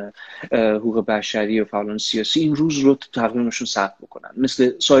فعالان حقوق بشری و فعالان سیاسی این روز رو تقویمشون ثبت بکنن،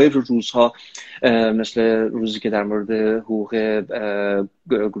 مثل سایر روزها، مثل روزی که در مورد حقوق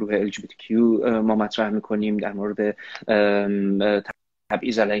گروه LGBTQ ما مطرح میکنیم، در مورد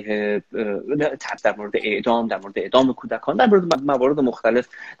تبعیض علیه، در مورد اعدام کودکان، در مورد موارد مختلف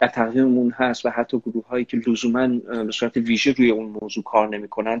در تقویممون هست و حتی گروه هایی که لزوما به صورت ویژه روی اون موضوع کار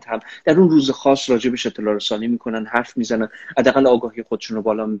نمی‌کنند هم در اون روز خاص راجبش اطلاع رسانی میکنن، حرف میزنن، حداقل آگاهی خودشون رو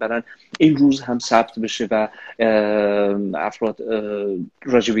بالا میبرن. این روز هم ثبت بشه و افراد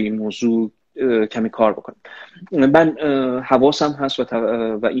راجب این موضوع کمی کار بکنم. من حواسم هست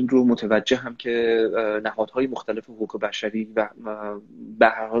و این رو متوجه هم که نهادهای مختلف حقوق بشری و به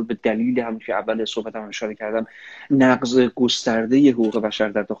هر حال به دلیل هم که اول صحبتم اشاره کردم نقض گسترده حقوق بشر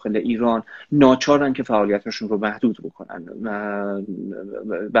در داخل ایران ناچارن که فعالیتشون رو محدود بکنن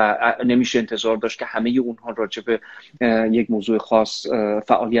و نمیشه انتظار داشت که همه اونها راجع به یک موضوع خاص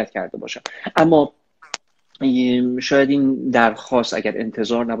فعالیت کرده باشن. اما شاید این درخواست، اگر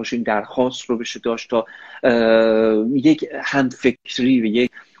انتظار نباشه، این درخواست رو بشه داشت تا یک همفکری و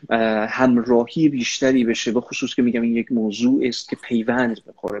یک همراهی بیشتری بشه، به خصوص که میگم این یک موضوع است که پیوند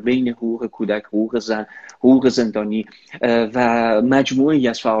میخوره بین حقوق کودک، حقوق زن، حقوق زندانی و مجموعه‌ای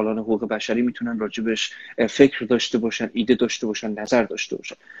از فعالان حقوق بشری میتونن راجبش فکر داشته باشن، ایده داشته باشن، نظر داشته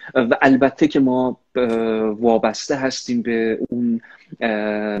باشن. و البته که ما وابسته هستیم به اون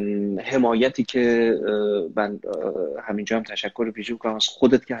حمایتی که من همینجا هم تشکر ویژه می‌کنم از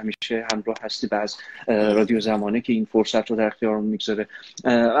خودت که همیشه همراه هستی و از رادیو زمانه که این فرصت رو در اختیارمون میگذاره،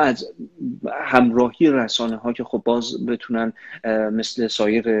 از همراهی رسانه ها که خب باز بتونن مثل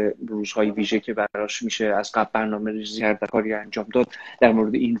سایر روزهای ویژه که براش میشه از قبل برنامه ریزی کرد و کاری انجام داد، در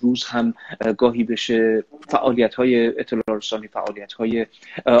مورد این روز هم گاهی بشه فعالیت های اطلاع رسانی، فعالیت های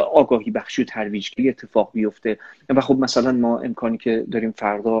آگاهی بخشی و ترویجگری اتفاق بیفته. و خب مثلا ما امکانی که داریم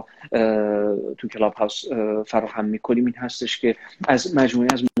فردا تو کلاب هاوس فراهم میکنیم این هستش که از مجموعه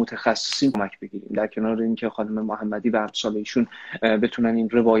از متخصصین کمک بگیریم، در کنار اینکه خانم محمدی و امثال ایشون بتونن این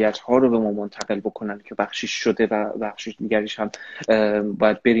روایت ها رو به ما منتقل بکنن که بخشیش شده و بخشیش دیگریش هم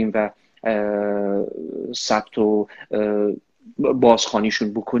باید بریم و ثبت و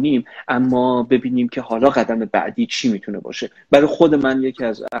بازخوانیشون بکنیم، اما ببینیم که حالا قدم بعدی چی میتونه باشه. برای خود من یکی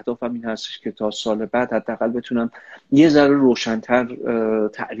از اهدافم این هستش که تا سال بعد حداقل بتونم یه ذره روشن‌تر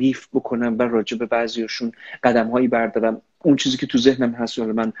تعریف بکنم و راجع به بعضیاشون قدم‌هایی بردارم. اون چیزی که تو ذهنم هست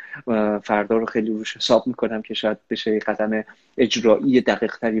ولی من فردا رو خیلی روش حساب میکنم که شاید بشه قدم اجرایی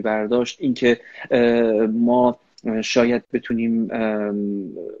دقیق‌تری برداشت، این که ما شاید بتونیم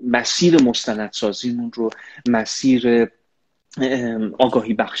مسیر مستندسازیمون رو، مسیر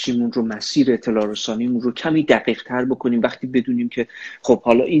آگاهی بخشیمون رو، مسیر اطلاع رسانیمون رو کمی دقیق تر بکنیم وقتی بدونیم که خب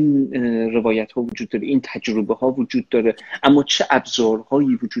حالا این روایت ها وجود داره، این تجربه ها وجود داره، اما چه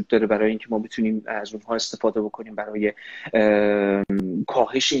ابزارهایی وجود داره برای اینکه ما بتونیم از اونها استفاده بکنیم برای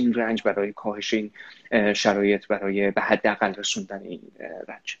کاهش این رنج، برای کاهش این شرایط، برای به حداقل رسوندن این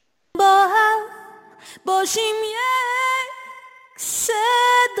رنج. با هم باشیم یک صدا،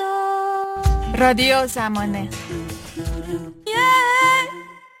 رادیو زمانه. یک